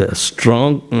 They are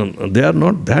strong, they are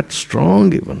not that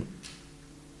strong even.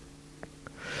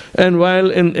 And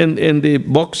while in the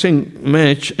boxing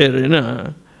match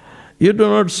arena, you do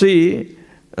not see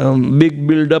big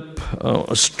build-up,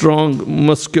 strong,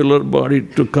 muscular body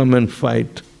to come and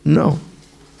fight. No.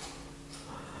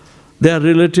 They are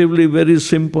relatively very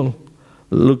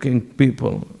simple-looking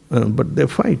people, but they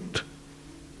fight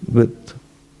with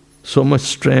so much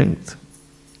strength.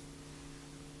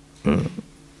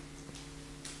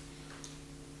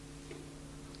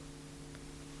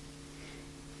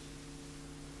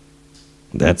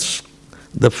 That's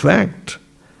the fact.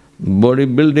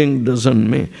 Bodybuilding doesn't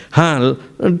mean.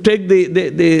 Take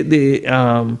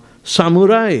the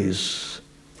samurais.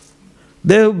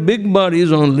 They have big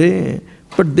bodies only,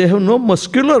 but they have no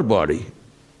muscular body.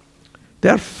 They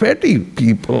are fatty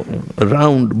people,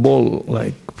 round ball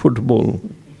like football.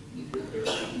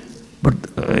 But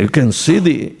you can see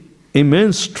the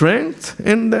immense strength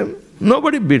in them.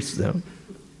 Nobody beats them.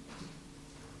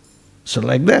 So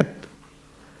like that.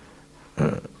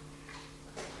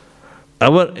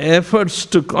 Our efforts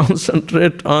to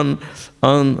concentrate on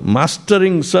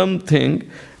mastering something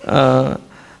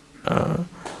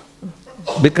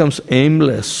becomes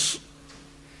aimless.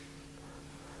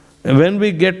 And when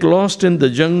we get lost in the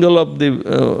jungle of the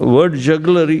word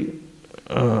jugglery,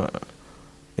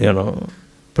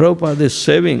 Prabhupada is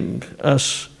saving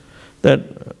us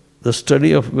that the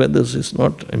study of Vedas is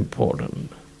not important.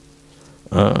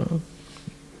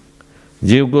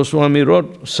 Jiva Goswami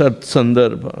wrote Sat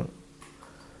Sandarbha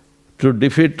to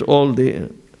defeat all the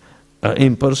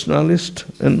impersonalists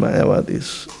and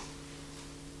Mayavadis.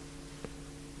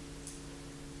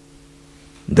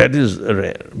 That is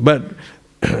rare. But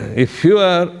if you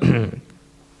are,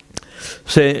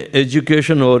 say,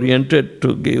 education-oriented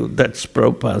to give, that's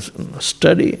Prabhupada's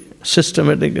study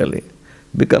systematically.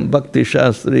 Become Bhakti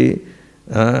Shastri,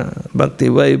 Bhakti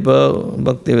Vaibhav,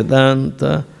 Bhakti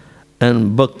Vedanta,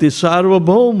 and Bhakti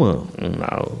Sarvabhauma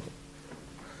now.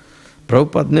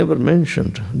 Prabhupada never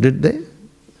mentioned, did they?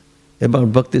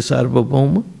 About Bhakti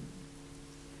Sarvabhauma?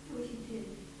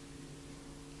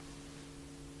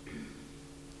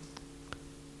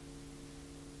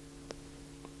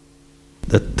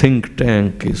 The think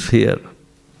tank is here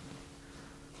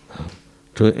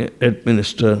to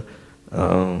administer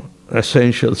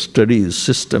essential studies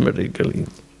systematically.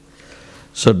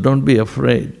 So don't be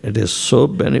afraid. It is so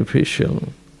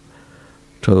beneficial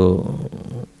to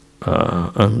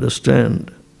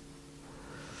understand.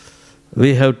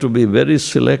 We have to be very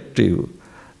selective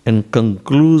and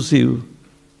conclusive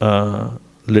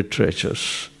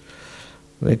literatures.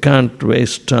 We can't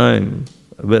waste time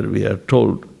where we are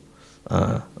told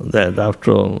that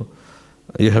after all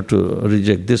you have to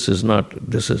reject, this is not.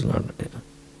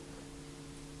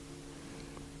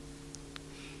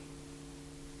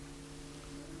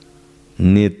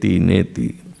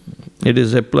 Neti. It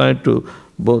is applied to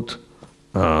both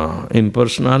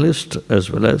impersonalist as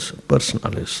well as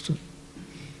personalist.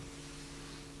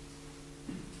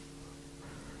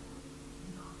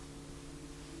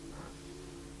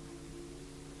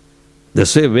 They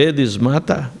say Ved is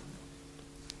Mata.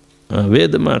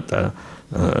 Veda Mata.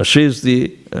 She is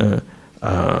the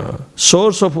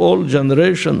source of all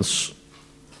generations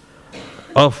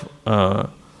of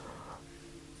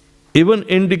even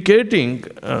indicating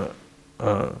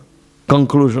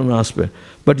conclusion aspect.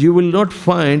 But you will not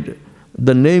find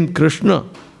the name Krishna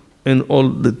in all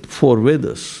the 4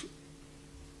 Vedas.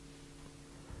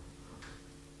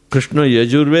 Krishna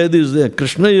Yajurveda is there,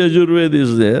 Krishna Yajurveda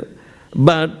is there,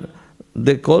 but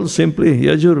they call simply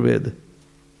Yajurveda.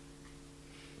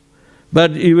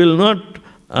 But you will not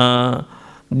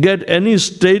get any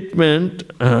statement,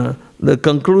 the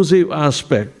conclusive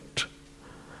aspect,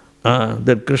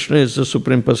 that Krishna is the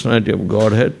Supreme Personality of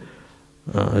Godhead,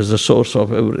 is the source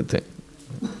of everything.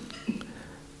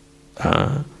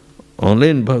 Only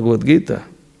in Bhagavad Gita.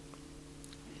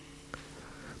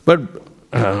 But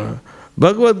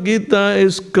Bhagavad Gita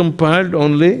is compiled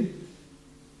only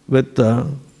with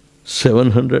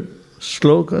 700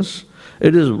 slokas.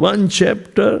 It is one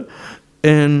chapter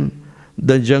in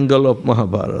the jungle of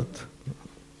Mahabharata.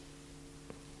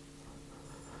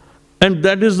 And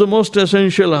that is the most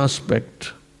essential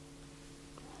aspect.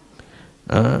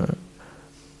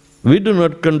 We do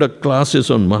not conduct classes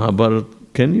on Mahabharata,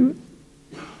 can you?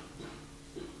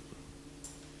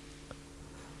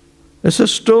 It's a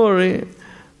story.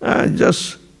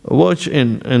 Just watch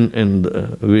in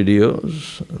the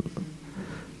videos.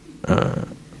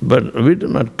 But we do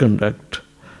not conduct.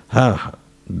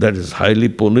 That is highly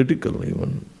political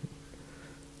even.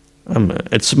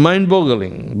 It's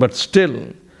mind-boggling, but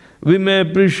still, we may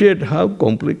appreciate how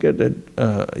complicated,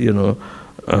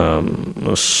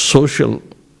 social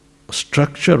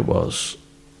structure was.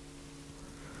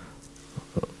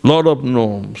 Lot of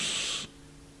norms.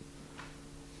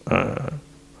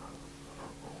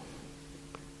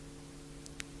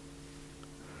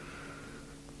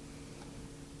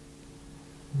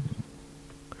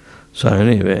 So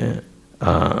anyway,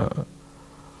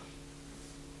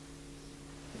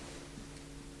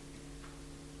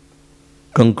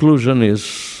 conclusion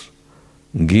is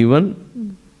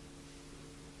given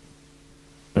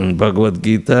in Bhagavad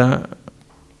Gita.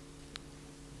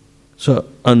 So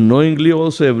unknowingly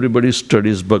also everybody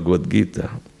studies Bhagavad Gita.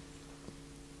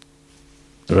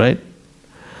 Right?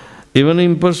 Even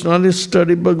impersonalists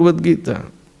study Bhagavad Gita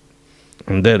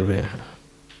in their way.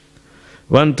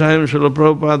 One time Srila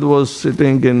Prabhupada was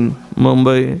sitting in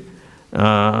Mumbai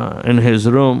in his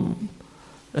room,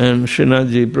 and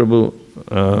Srinathji Prabhu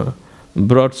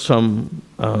brought some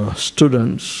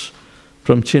students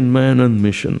from Chinmayanand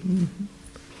mission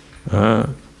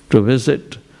to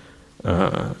visit.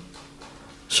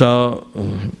 So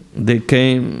they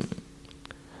came,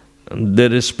 they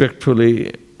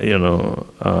respectfully, did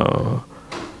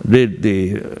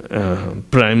the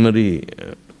primary,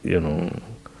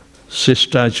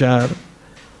 Sishtachar,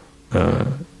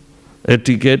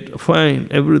 etiquette, fine,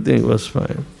 everything was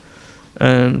fine.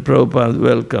 And Prabhupada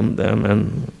welcomed them,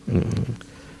 and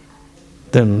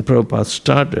then Prabhupada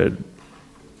started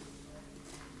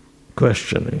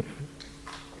questioning.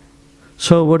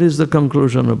 So what is the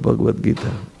conclusion of Bhagavad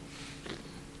Gita?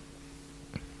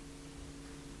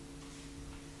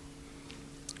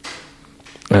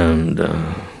 And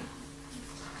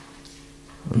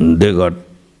they got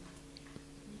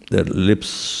their lips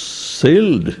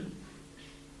sealed.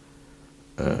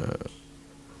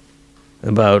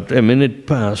 About a minute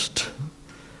passed,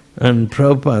 and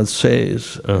Prabhupada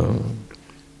says,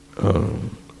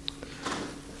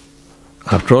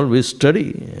 after all, we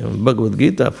study Bhagavad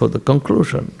Gita for the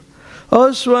conclusion. Oh,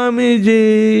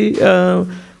 Swamiji,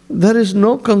 there is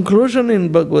no conclusion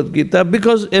in Bhagavad Gita,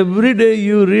 because every day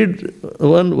you read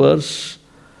one verse,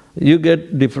 you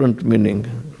get different meaning.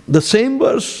 The same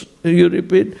verse you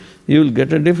repeat, you will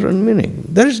get a different meaning.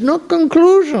 There is no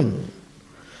conclusion.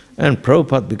 And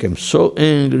Prabhupada became so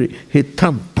angry, he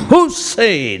thumped. Who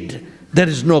said there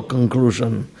is no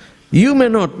conclusion? You may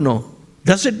not know.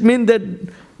 Does it mean that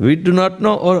we do not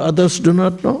know or others do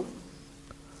not know?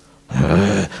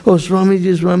 Oh,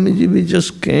 Swamiji, we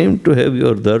just came to have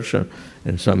your darshan.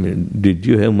 And Swami, did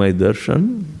you have my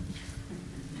darshan?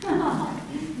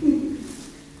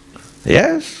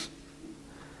 Yes.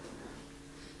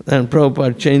 And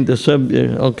Prabhupada changed the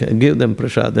subject. Okay, give them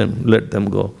prasad and let them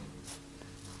go.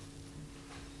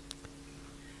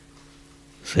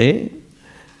 See?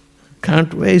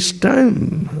 Can't waste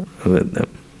time with them.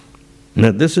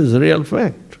 Now this is real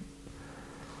fact.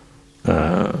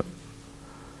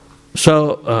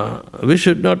 So we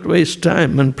should not waste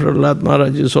time, and Prahlad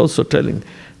Maharaj is also telling,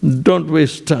 don't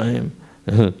waste time.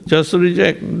 Just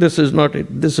reject, this is not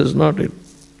it, this is not it.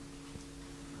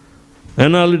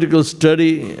 Analytical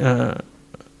study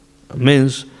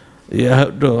means you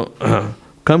have to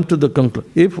come to the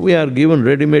conclusion. If we are given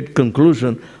ready-made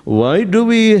conclusion, why do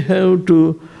we have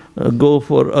to go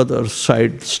for other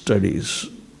side studies?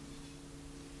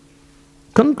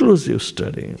 Conclusive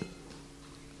study.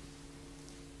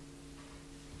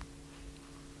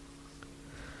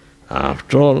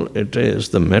 After all, it is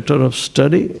the matter of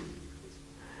study.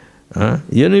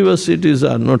 Universities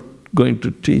are not going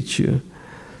to teach you.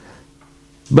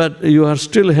 But you are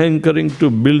still hankering to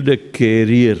build a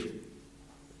career.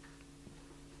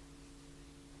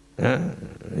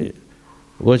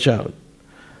 Watch out.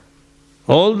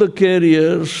 All the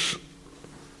careers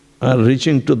are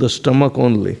reaching to the stomach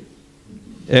only,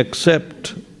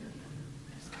 except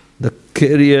the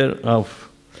career of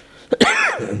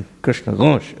Krishna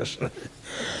consciousness.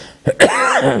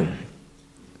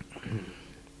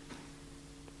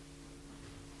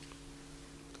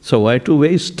 So why to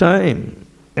waste time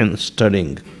in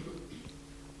studying?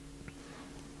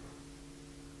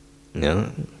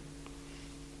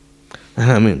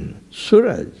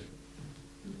 Suraj,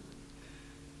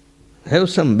 have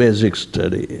some basic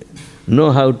study.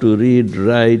 Know how to read,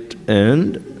 write,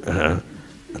 and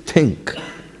think.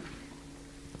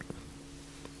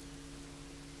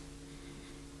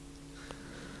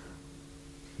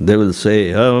 They will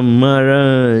say, "Oh,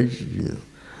 Maharaj,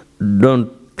 don't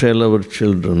tell our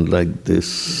children like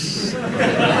this."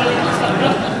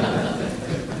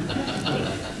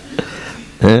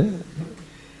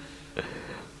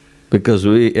 Because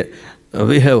we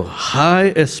have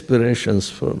high aspirations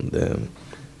from them.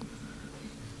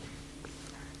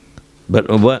 But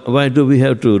why do we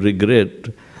have to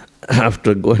regret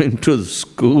after going to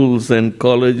schools and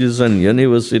colleges and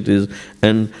universities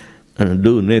and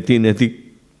do neti-neti?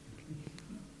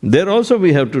 There also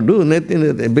we have to do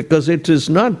neti-neti because it is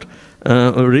not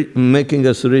making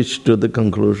us reach to the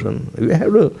conclusion. We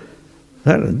have to,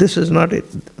 this is not it.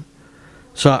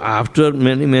 So after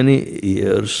many, many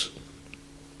years,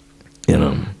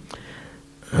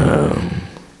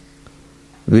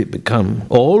 we become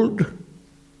old,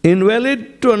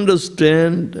 invalid to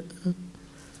understand,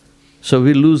 so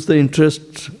we lose the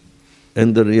interest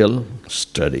in the real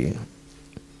study.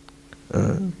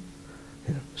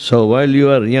 So while you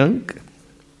are young,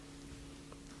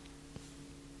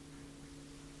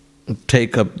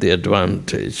 take up the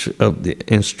advantage of the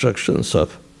instructions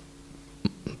of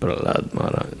Prahlad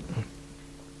Maharaj.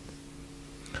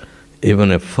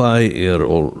 Even a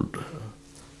 5-year-old,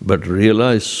 but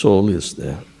realized soul is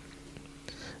there.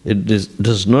 It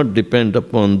does not depend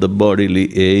upon the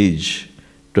bodily age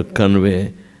to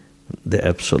convey the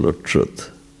absolute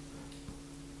truth.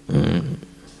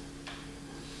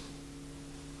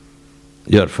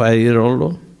 You are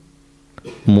 5-year-old?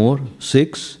 More?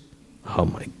 6? Oh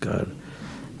my God,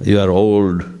 you are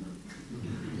old.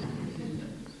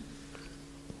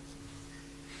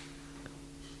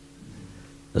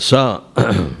 So,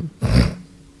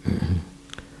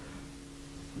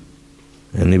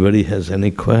 anybody has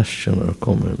any question or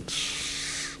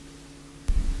comments?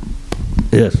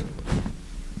 Yes.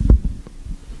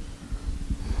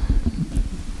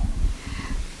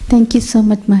 Thank you so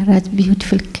much, Maharaj.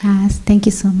 Beautiful class. Thank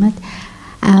you so much.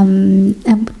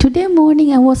 Today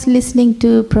morning I was listening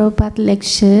to Prabhupada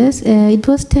lectures. He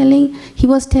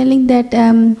was telling that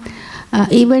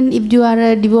even if you are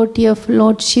a devotee of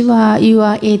Lord Shiva, you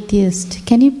are atheist.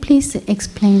 Can you please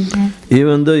explain that?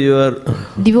 Even though you are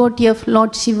devotee of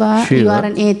Lord Shiva, you are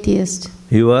an atheist.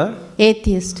 You are?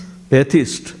 Atheist.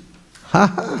 Atheist. Ha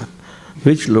ha.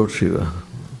 Which Lord Shiva?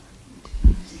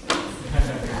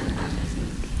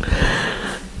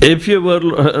 If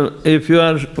you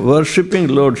are worshipping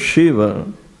Lord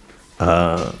Shiva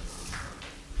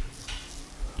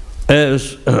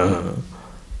as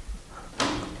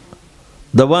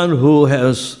the one who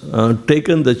has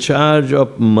taken the charge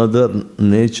of Mother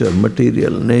Nature,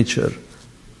 material nature,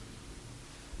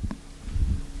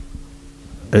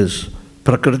 as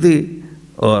Prakriti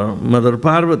or Mother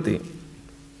Parvati,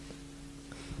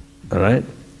 right?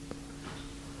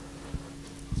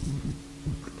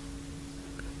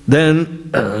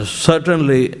 Then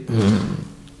certainly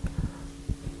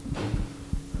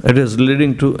it is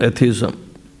leading to atheism.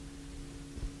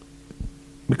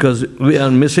 Because we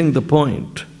are missing the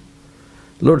point.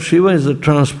 Lord Shiva is the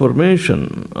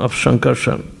transformation of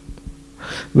Sankarshan.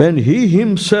 When he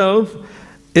himself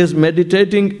is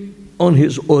meditating on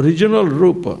his original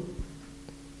rupa,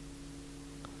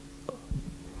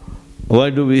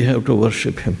 why do we have to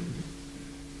worship him?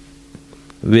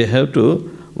 We have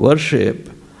to worship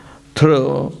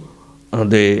through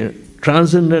the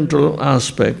transcendental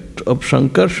aspect of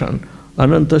Sankarshan,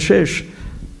 Anantashesh,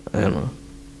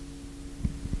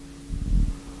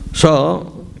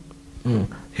 So,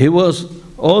 he was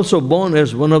also born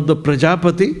as one of the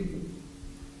Prajapati,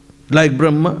 like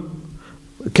Brahma,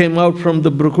 came out from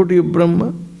the Bhrukuti of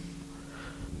Brahma.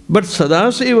 But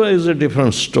Sadasiva is a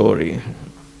different story.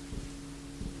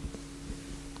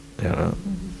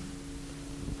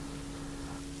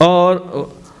 or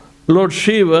Lord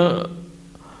Shiva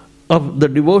of the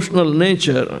devotional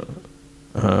nature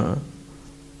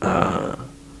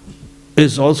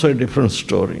is also a different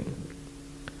story.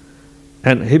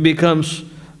 And he becomes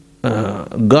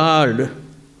God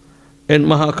in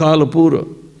Mahakalapura,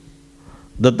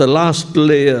 that the last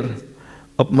layer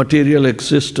of material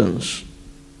existence.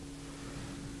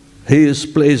 He is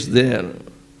placed there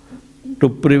to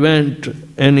prevent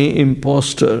any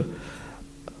impostor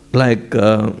like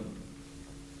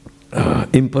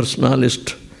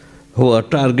impersonalists who are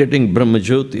targeting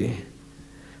Brahmajyoti.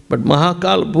 But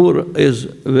Mahakalapur is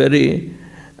very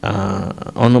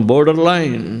on a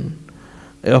borderline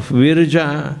of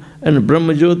Virja, and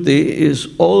Brahmajyoti is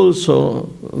also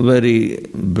very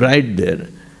bright there.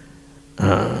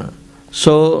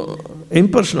 So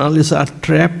impersonalists are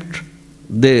trapped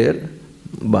there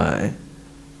by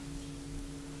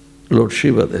Lord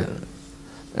Shiva there,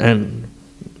 and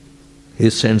he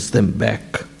sends them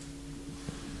back.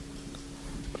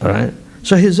 Alright?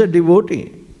 So he's a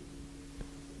devotee.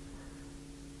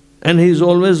 And he's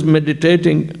always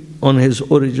meditating on his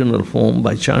original form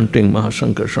by chanting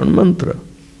Mahashankarshan mantra.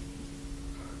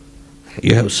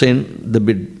 You have seen the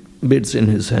beads in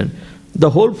his hand. The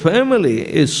whole family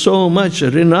is so much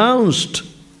renounced.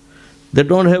 They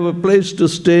don't have a place to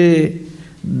stay.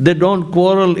 They don't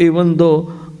quarrel even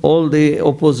though all the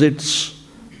opposites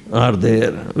are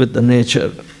there with the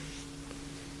nature.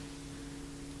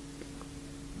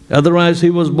 Otherwise he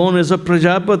was born as a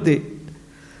Prajapati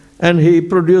and he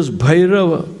produced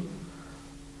Bhairava,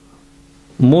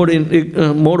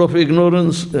 mode of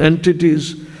ignorance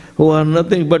entities who are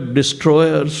nothing but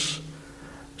destroyers.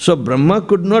 So Brahma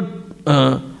could not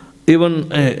even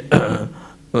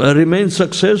remain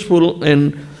successful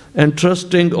in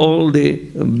entrusting all the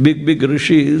big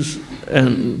rishis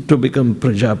and to become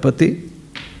Prajapati.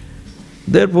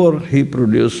 Therefore he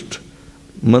produced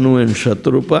Manu and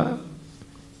Shatrupa,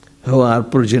 who are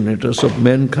progenitors of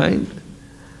mankind.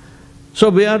 So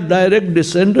we are direct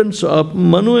descendants of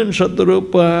Manu and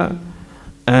Shatrupa,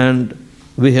 and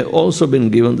we have also been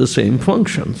given the same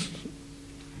functions.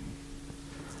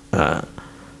 But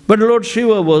Lord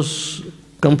Shiva was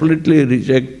completely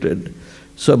rejected.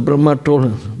 So Brahma told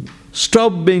him,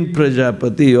 stop being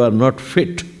Prajapati, you are not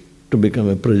fit to become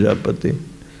a Prajapati.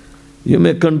 You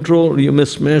may control, you may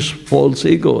smash false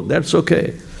ego, that's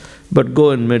okay, but go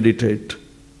and meditate.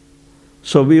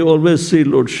 So we always see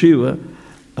Lord Shiva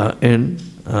in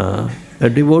a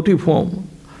devotee form,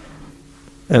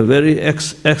 a very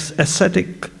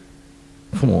ascetic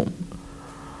form.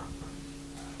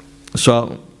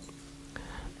 So,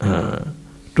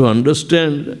 to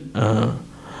understand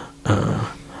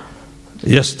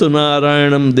Yastu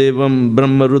Narayanam Devam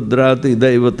Brahma Rudrati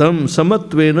Daivatam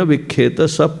Samatvena Vikheta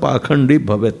Sa Pakhandi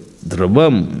Bhavet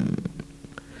Dhravam.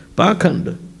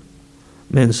 Pakhand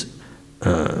means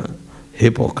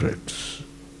hypocrites.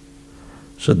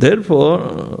 So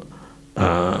therefore,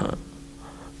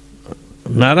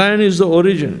 Narayan is the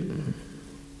origin.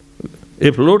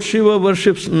 If Lord Shiva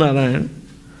worships Narayan,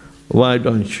 why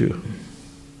don't you?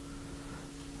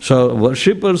 So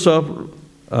worshippers of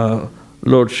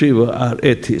Lord Shiva are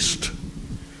atheists.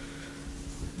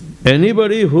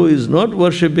 Anybody who is not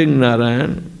worshipping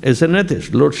Narayan is an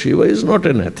atheist. Lord Shiva is not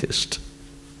an atheist.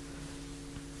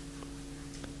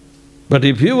 But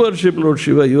if you worship Lord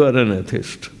Shiva, you are an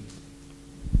atheist.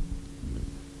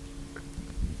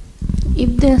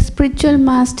 If the spiritual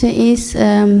master is,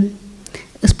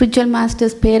 spiritual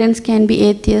master's parents can be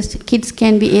atheists, kids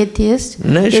can be atheists.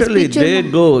 Naturally, they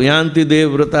go, yanti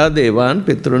devrata devan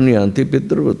pitrun yanti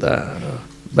pitruvata.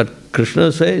 But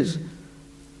Krishna says,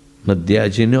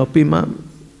 madhyajinopi mam.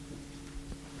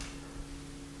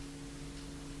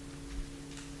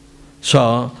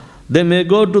 So, they may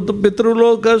go to the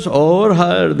Pitrulokas, or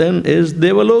higher than is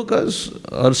Devalokas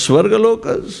or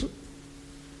Svargalokas.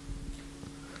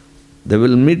 They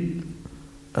will meet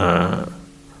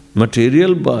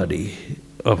material body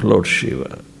of Lord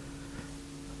Shiva,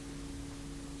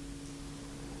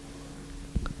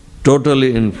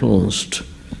 totally influenced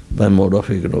by mode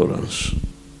of ignorance.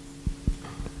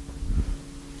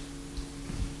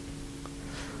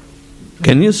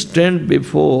 Can you stand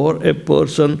before a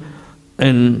person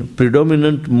in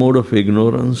predominant mode of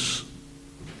ignorance?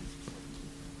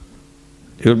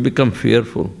 You will become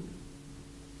fearful.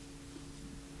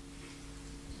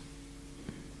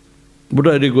 What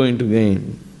are you going to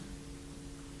gain?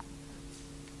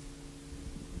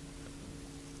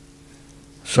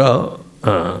 So,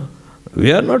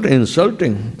 we are not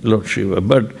insulting Lord Shiva,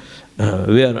 but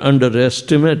we are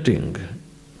underestimating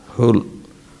who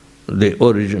the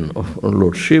origin of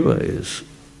Lord Shiva is.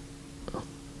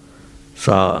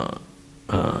 So,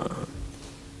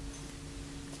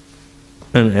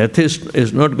 an atheist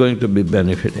is not going to be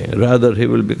benefiting, rather he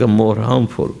will become more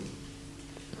harmful.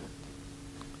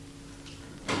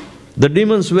 The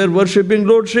demons were worshipping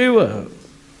Lord Shiva.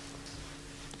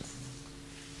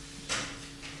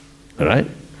 Right?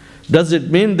 Does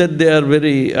it mean that they are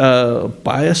very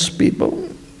pious people?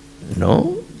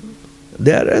 No.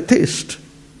 They are atheists.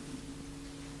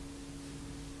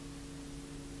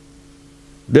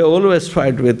 They always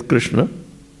fight with Krishna.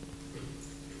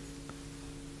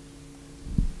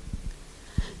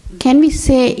 Can we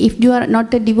say if you are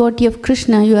not a devotee of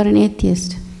Krishna, you are an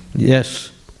atheist?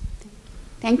 Yes.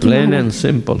 Thank you, Plain Maharaj. and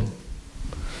simple.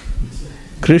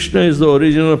 Krishna is the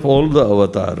origin of all the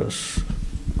avatars.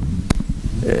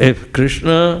 If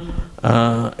Krishna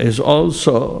is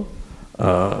also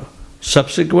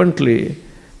subsequently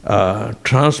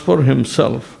transform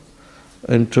himself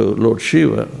into Lord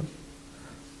Shiva,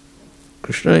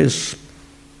 Krishna is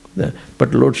there.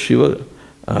 But Lord Shiva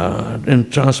in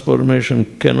transformation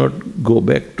cannot go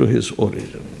back to his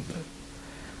origin.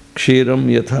 Kshiram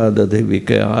yatha dadhi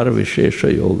vikayar vishesha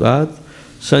yogat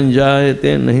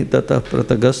sanjayate nahi tatah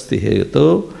pratagasti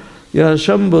heto ya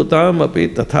shambhutam api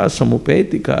tatha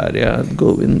samupeti karyat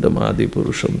govindamadi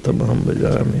purusham tamaham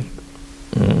bhajami.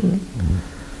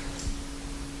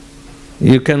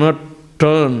 You cannot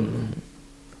turn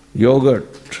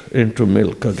yogurt into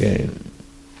milk again.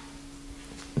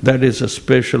 That is a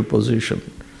special position.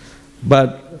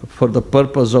 But for the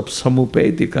purpose of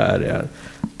samupeti karya,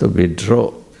 to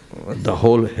withdraw the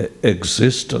whole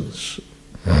existence.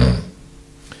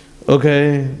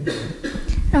 Okay.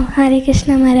 Oh, Hare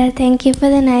Krishna Maharaj, thank you for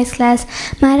the nice class.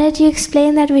 Maharaj, you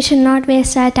explained that we should not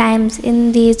waste our times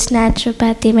in these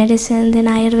naturopathy medicines and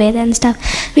Ayurveda and stuff.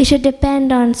 We should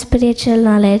depend on spiritual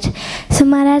knowledge. So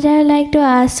Maharaj, I would like to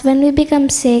ask, when we become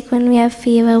sick, when we have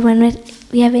fever, when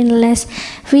we have illness,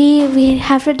 we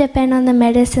have to depend on the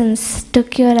medicines to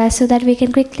cure us so that we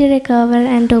can quickly recover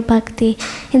and do bhakti.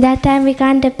 In that time, we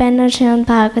can't depend on Srimad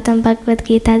Bhagavatam, Bhagavad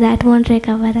Gita, that won't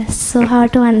recover us. So how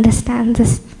to understand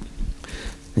this?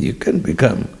 You can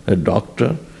become a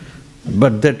doctor,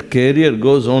 but that career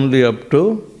goes only up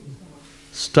to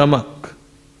stomach.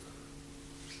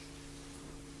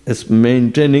 It's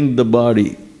maintaining the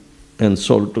body and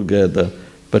soul together,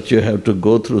 but you have to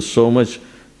go through so much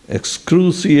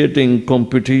excruciating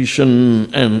competition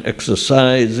and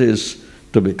exercises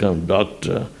to become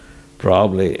doctor.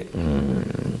 Probably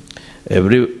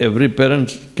every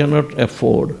parent cannot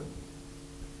afford,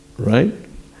 right?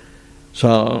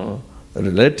 So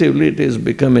relatively it is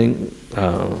becoming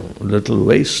a little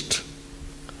waste,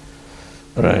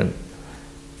 right?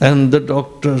 And the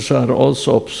doctors are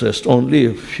also obsessed. Only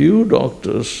a few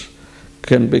doctors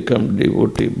can become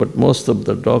devotee, but most of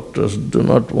the doctors do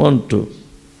not want to.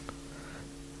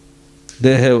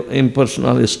 They have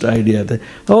impersonalist idea that,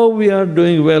 oh, we are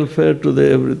doing welfare to the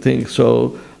everything,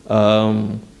 so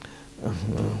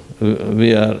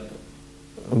we are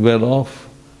well off.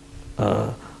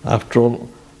 After all,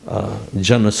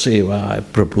 Jana Seva,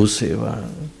 Prabhu Seva,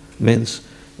 means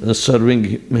serving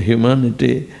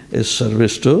humanity is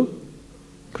service to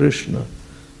Krishna.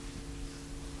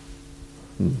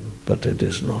 But it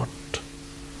is not.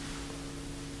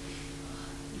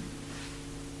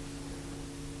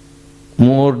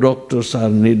 More doctors are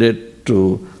needed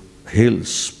to heal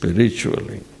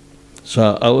spiritually.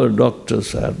 So our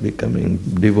doctors are becoming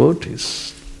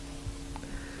devotees.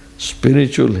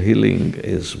 Spiritual healing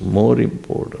is more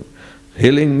important.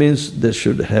 Healing means they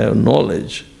should have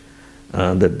knowledge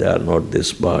that they are not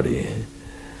this body.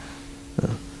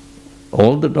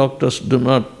 All the doctors do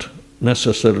not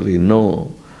necessarily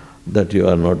know that you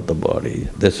are not the body.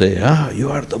 They say, you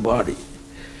are the body.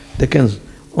 They can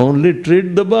only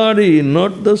treat the body,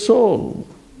 not the soul.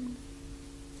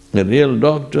 A real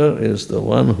doctor is the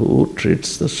one who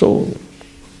treats the soul.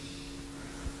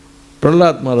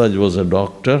 Prahlad Maharaj was a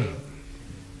doctor,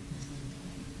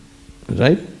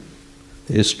 right?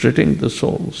 He is treating the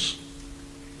souls.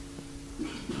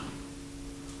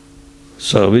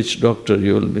 So which doctor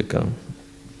you will become?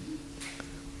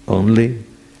 Only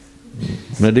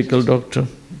medical doctor?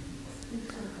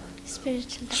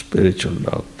 Spiritual. Spiritual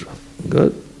doctor.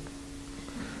 Good.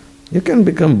 You can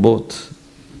become both,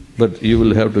 but you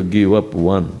will have to give up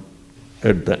one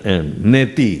at the end.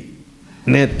 Neti.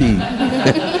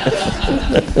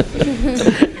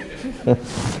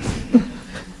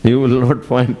 You will not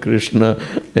find Krishna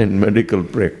in medical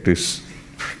practice.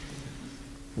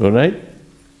 All right?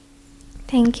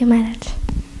 Thank you, Maharaj.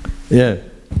 Yeah.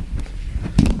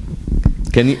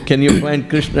 Can you find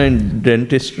Krishna in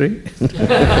dentistry?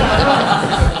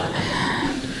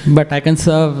 But I can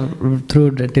serve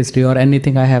through dentistry or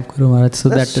anything I have, Guru Maharaj. So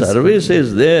The that is service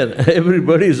is there.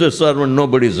 Everybody is a servant,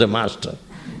 nobody is a master.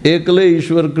 Ekale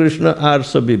Ishwar Krishna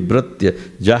arsa vibhratya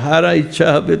jahara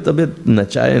ichha tabit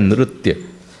nachaya nritya.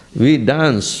 We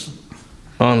dance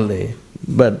only,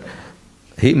 but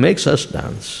he makes us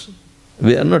dance.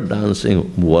 We are not dancing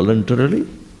voluntarily.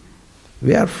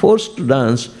 We are forced to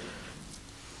dance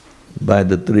by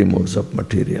the three modes of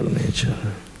material nature.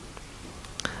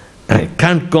 I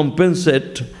can't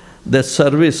compensate the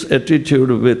service attitude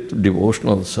with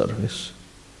devotional service.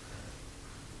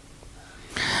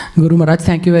 Guru Maharaj,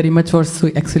 thank you very much for so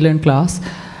excellent class.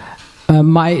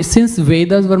 Since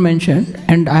Vedas were mentioned,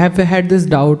 and I have had this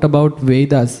doubt about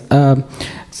Vedas.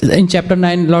 In chapter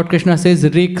 9, Lord Krishna says,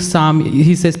 Rik Sam,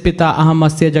 he says, Pita aham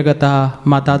asya jagata,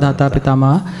 mata dhata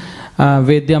pitama,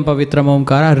 Vedyam pavitram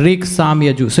omkara, Rik Sam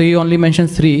yaju. So he only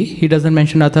mentions three, he doesn't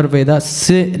mention other Vedas.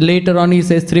 Later on he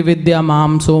says, Trividya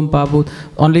maham som pabhut,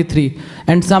 only three.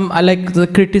 And some, like the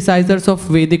criticizers of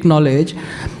Vedic knowledge,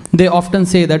 they often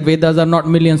say that Vedas are not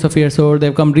millions of years old,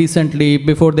 they've come recently,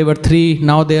 before they were three,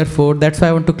 now they are four. That's why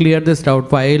I want to clear this doubt,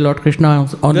 why Lord Krishna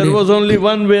only... There was only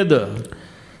one Veda.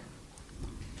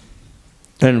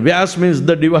 And Vyas means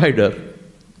the divider.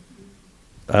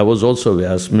 I was also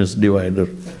Vyas means divider.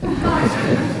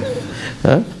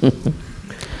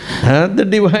 The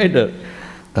divider.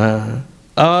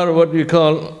 Or what we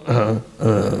call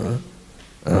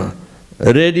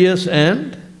radius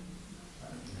and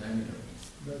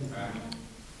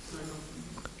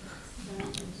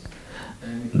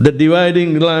the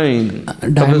dividing line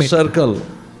of a circle.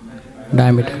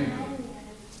 Diameter.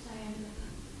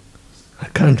 I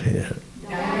can't hear.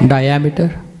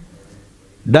 Diameter.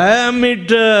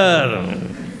 Diameter.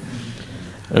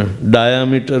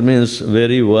 Diameter means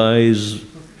very wise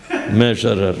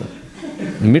measurer.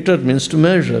 Meter means to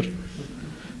measure.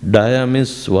 Dia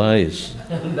means wise.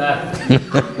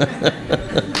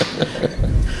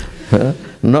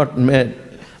 Not mad.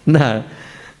 Nah.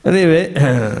 Anyway,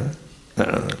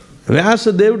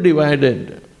 Vyasadeva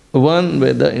divided one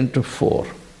Veda into four.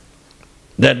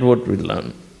 That's what we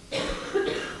learn.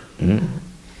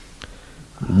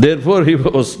 Therefore he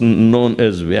was known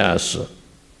as Vyasa.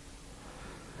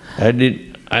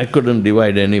 I couldn't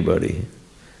divide anybody,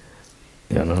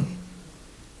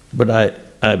 But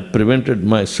I prevented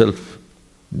myself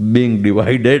being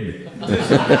divided.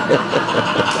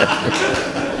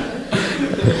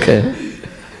 Okay.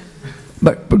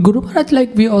 But Guru Maharaj,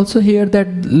 like we also hear that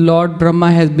Lord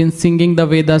Brahma has been singing the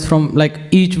Vedas from like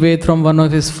each Ved from one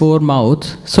of his four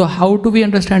mouths. So how do we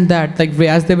understand that? Like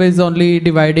Vyasadeva is only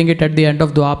dividing it at the end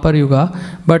of Dwapar Yuga,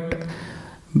 but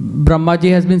Brahmaji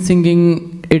has been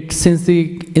singing it since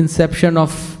the inception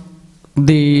of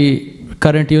the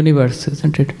current universe,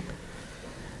 isn't it?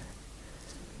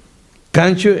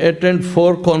 Can't you attend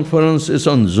 4 conferences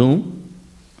on Zoom?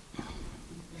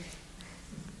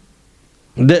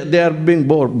 They are being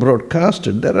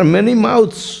broadcasted. There are many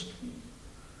mouths.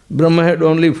 Brahma had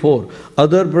only 4.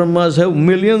 Other Brahmas have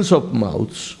millions of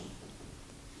mouths.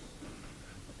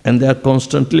 And they are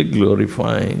constantly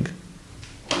glorifying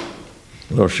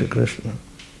Lord Shri Krishna.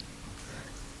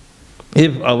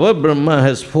 If our Brahma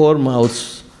has 4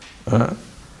 mouths,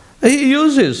 he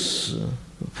uses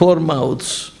 4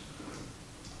 mouths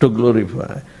to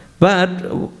glorify.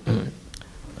 But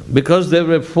because there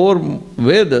were 4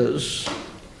 Vedas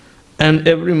and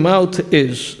every mouth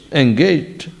is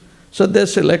engaged, so they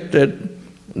selected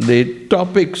the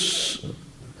topics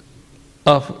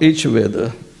of each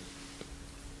Veda.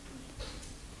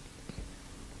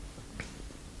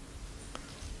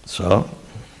 So,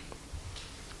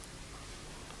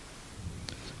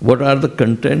 what are the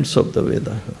contents of the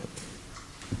Veda?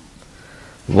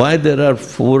 Why there are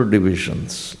 4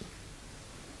 divisions?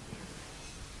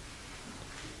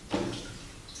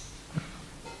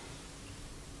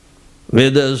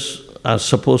 Vedas are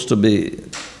supposed to be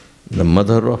the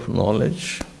mother of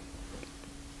knowledge.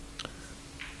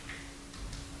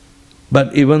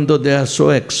 But even though they are so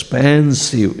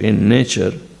expansive in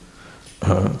nature,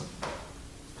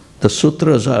 the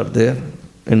sutras are there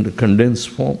in the condensed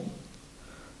form,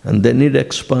 and they need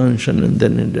expansion, and they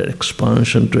need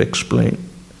expansion to explain.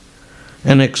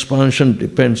 And expansion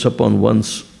depends upon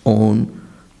one's own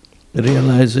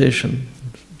realization,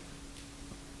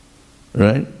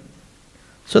 right?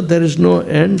 So there is no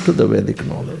end to the Vedic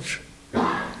knowledge.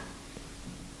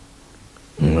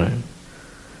 Right.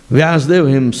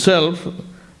 Vyasadeva himself,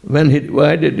 when he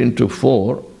divided into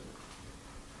 4,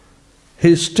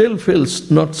 he still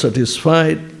feels not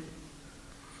satisfied.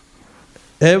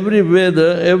 Every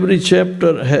Veda, every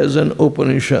chapter has an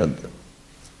Upanishad.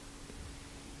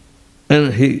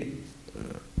 And he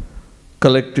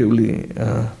collectively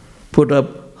put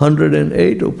up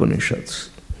 108 Upanishads.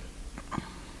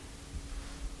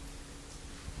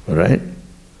 Right?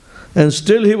 And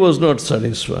still he was not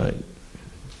satisfied.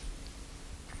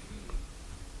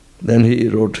 Then he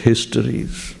wrote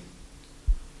histories.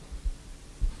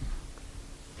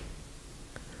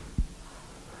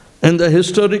 And the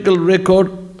historical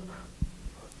record,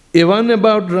 even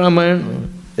about Ramayana,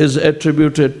 is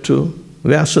attributed to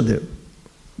Vyasadeva.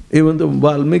 Even though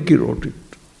Valmiki wrote it.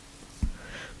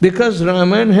 Because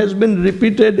Ramayana has been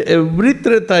repeated every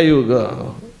Treta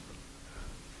Yuga.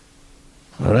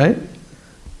 Alright?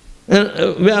 And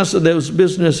Vyasadeva's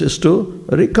business is to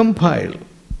recompile.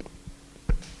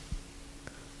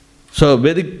 So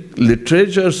Vedic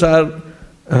literatures are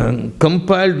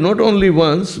compiled not only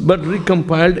once, but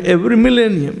recompiled every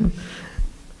millennium.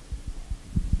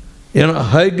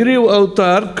 Haigriva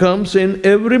avatar comes in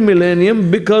every millennium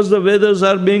because the Vedas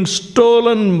are being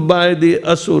stolen by the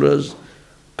Asuras,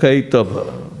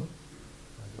 Kaitava.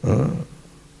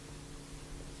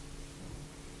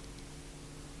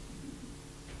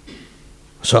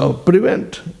 So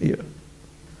prevent.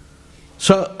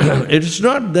 So it's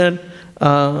not that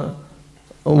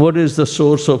what is the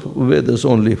source of Vedas?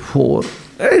 Only 4.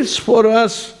 It's for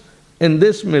us in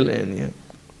this millennium.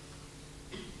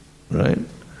 Right?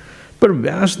 But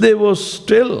Vyasadeva was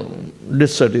still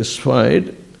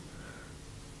dissatisfied.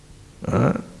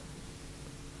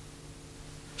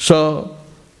 So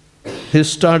he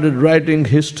started writing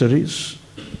histories,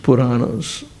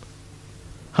 Puranas.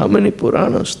 How many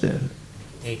Puranas there?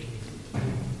 80.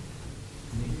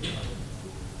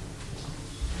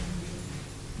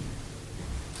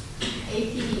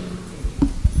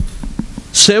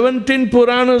 17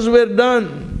 Puranas were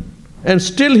done, and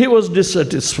still he was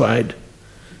dissatisfied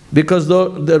because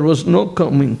there was no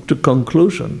coming to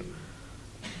conclusion.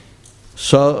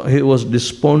 So he was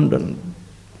despondent.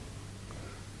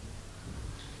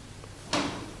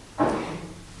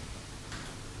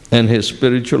 And his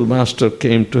spiritual master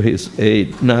came to his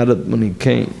aid. Narad Muni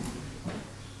came.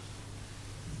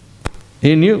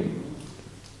 He knew.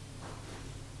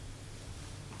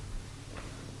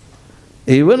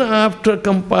 Even after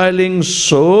compiling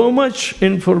so much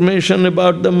information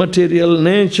about the material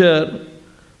nature,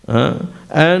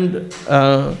 and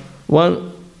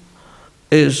one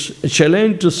is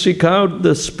challenged to seek out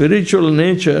the spiritual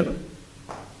nature,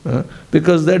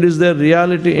 because that is their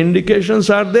reality, indications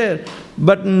are there.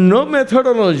 But no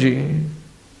methodology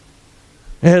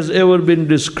has ever been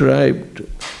described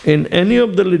in any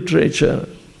of the literature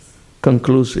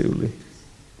conclusively.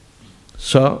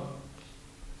 So,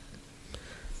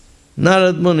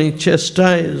 Narad Muni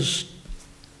chastised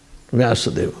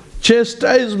Vyasadeva.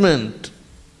 Chastisement.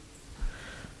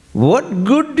 What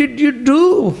good did you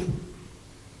do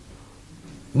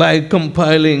by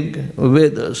compiling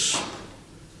Vedas?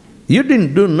 You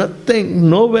didn't do nothing,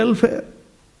 no welfare,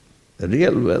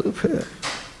 real welfare.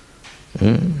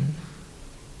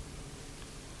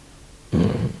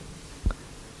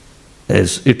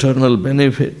 As eternal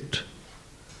benefit.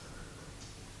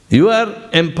 You are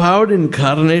empowered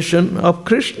incarnation of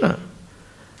Krishna.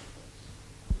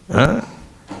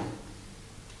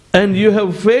 And you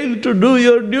have failed to do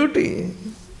your duty.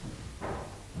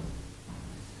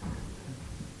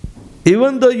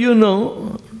 Even though you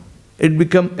know, it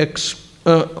becomes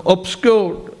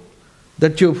obscured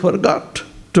that you forgot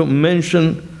to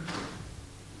mention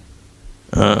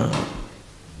the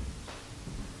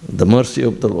mercy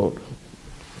of the Lord.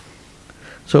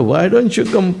 So why don't you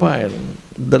compile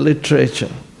the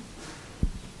literature?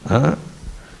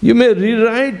 You may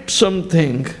rewrite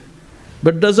something,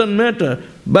 but doesn't matter.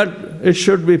 But it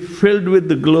should be filled with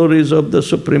the glories of the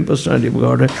Supreme Personality of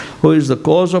Godhead, who is the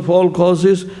cause of all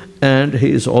causes, and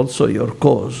He is also your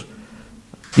cause.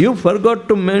 You forgot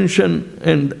to mention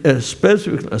and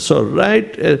specifically, so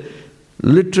write a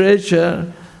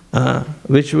literature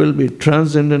which will be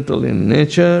transcendental in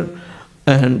nature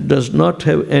and does not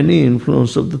have any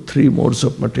influence of the 3 modes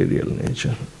of material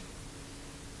nature.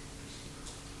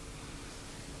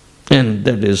 And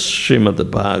that is Srimad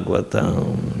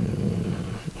Bhagavatam.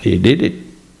 He did it.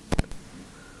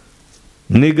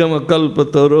 Nigama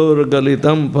kalpataror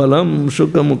galitam phalam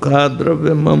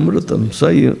shukamukhadravya amrutam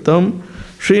sayutam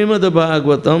Srimad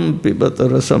Bhagavatam pibata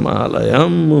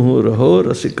rasamalayam muhuraho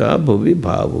rasika bhuvi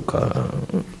bhavuka.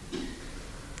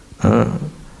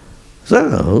 So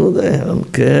who the hell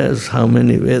cares how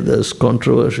many Vedas,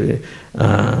 controversy?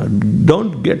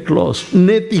 Don't get lost.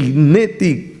 Neti,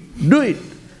 do it.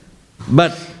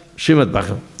 But Srimad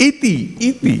Bhagavatam, iti.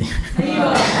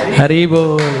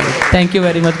 Haribol. Thank you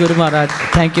very much, Guru Maharaj.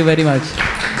 Thank you very much.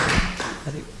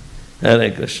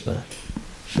 Hare Krishna.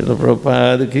 Srila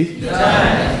Prabhupada ki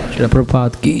Srila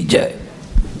Prabhupada ki jai.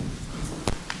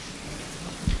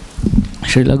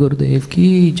 Srila Gurudev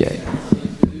ki jai.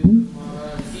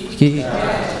 Ki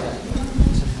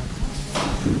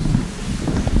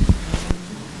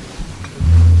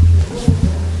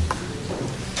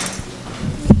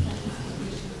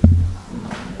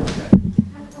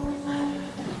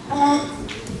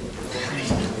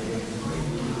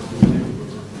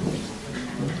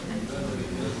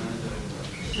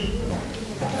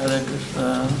Hare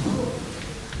Krishna.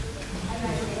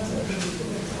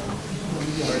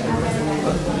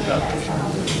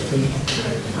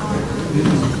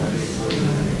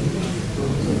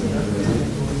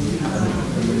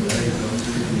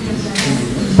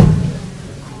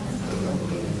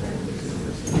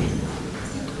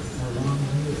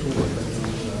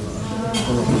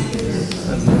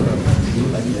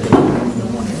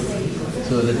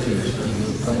 So let's see.